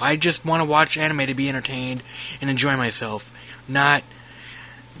don't know. I just want to watch anime to be entertained and enjoy myself, not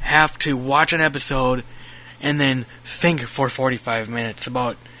have to watch an episode and then think for 45 minutes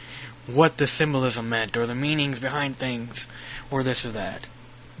about what the symbolism meant or the meanings behind things or this or that.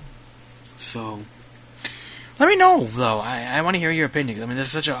 So, let me know, though. I want to hear your opinions. I mean, this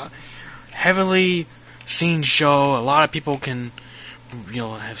is such a heavily seen show. A lot of people can,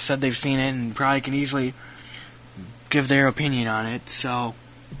 have said they've seen it and probably can easily give their opinion on it. So,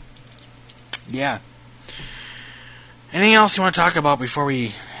 yeah. Anything else you want to talk about before we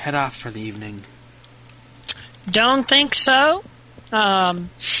head off for the evening? Don't think so.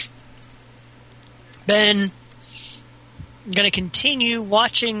 Been going to continue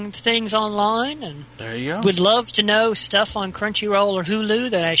watching things online, and there you go. Would love to know stuff on Crunchyroll or Hulu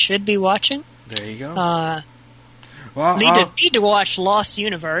that I should be watching. There you go. Need to watch Lost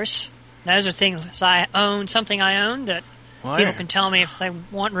Universe. Those are things I own, something I own that people can tell me if they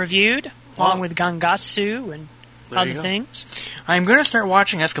want reviewed, along with Gangatsu and other things. I'm going to start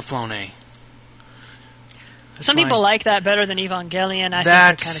watching Escaflowne. Some people like that better than Evangelion. I think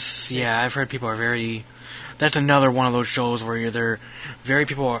they're kind of... Yeah, I've heard people are very... That's another one of those shows where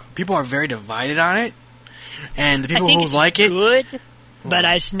people are very divided on it, and the people who like it... good, but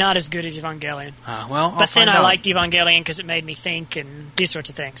it's not as good as Evangelion. But then I liked Evangelion because it made me think and these sorts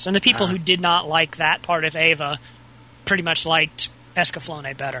of things. And the people who did not like that part of Eva pretty much liked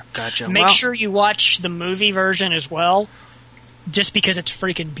Escaflowne better. Gotcha. Make sure you watch the movie version as well, just because it's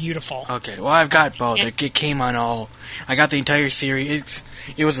freaking beautiful. Okay, well, I've got both. It came on all... I got the entire series.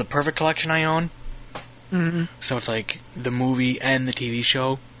 It was the perfect collection I own. Mm-hmm. So it's like the movie and the TV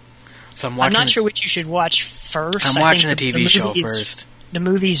show. So I'm not sure which you should watch first. I'm watching the TV show first. The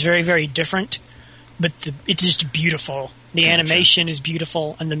movie's very, very different, but it's just beautiful. The animation is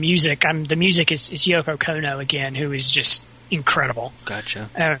beautiful, and the music... the music is Yoko Kono again, who is just incredible.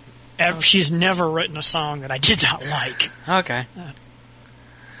 Gotcha. She's never written a song that I did not like. Okay.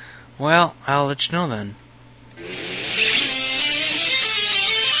 Well, I'll let you know then.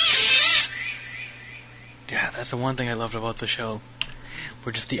 Yeah, that's the one thing I loved about the show.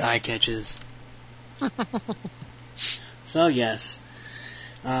 Were just the eye catches. So, yes.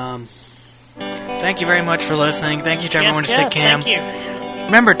 Thank you very much for listening. Thank you to everyone to Stick Cam. Thank you.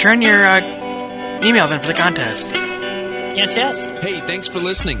 Remember, turn your emails in for the contest. Yes. Hey, thanks for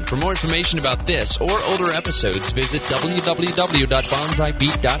listening. For more information about this or older episodes, visit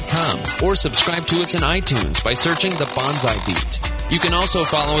www.banzaibeat.com or subscribe to us in iTunes by searching The Banzai Beat. You can also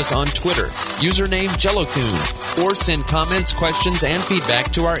follow us on Twitter, username JelloCoon, or send comments, questions, and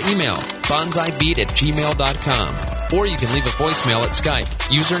feedback to our email, banzaibeat@gmail.com. Or you can leave a voicemail at Skype,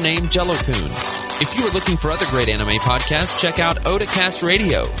 username JelloCoon. If you are looking for other great anime podcasts, check out Otacast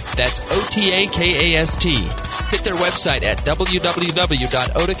Radio. That's OTAKAST. Hit their website at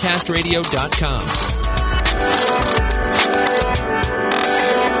www.otacastradio.com.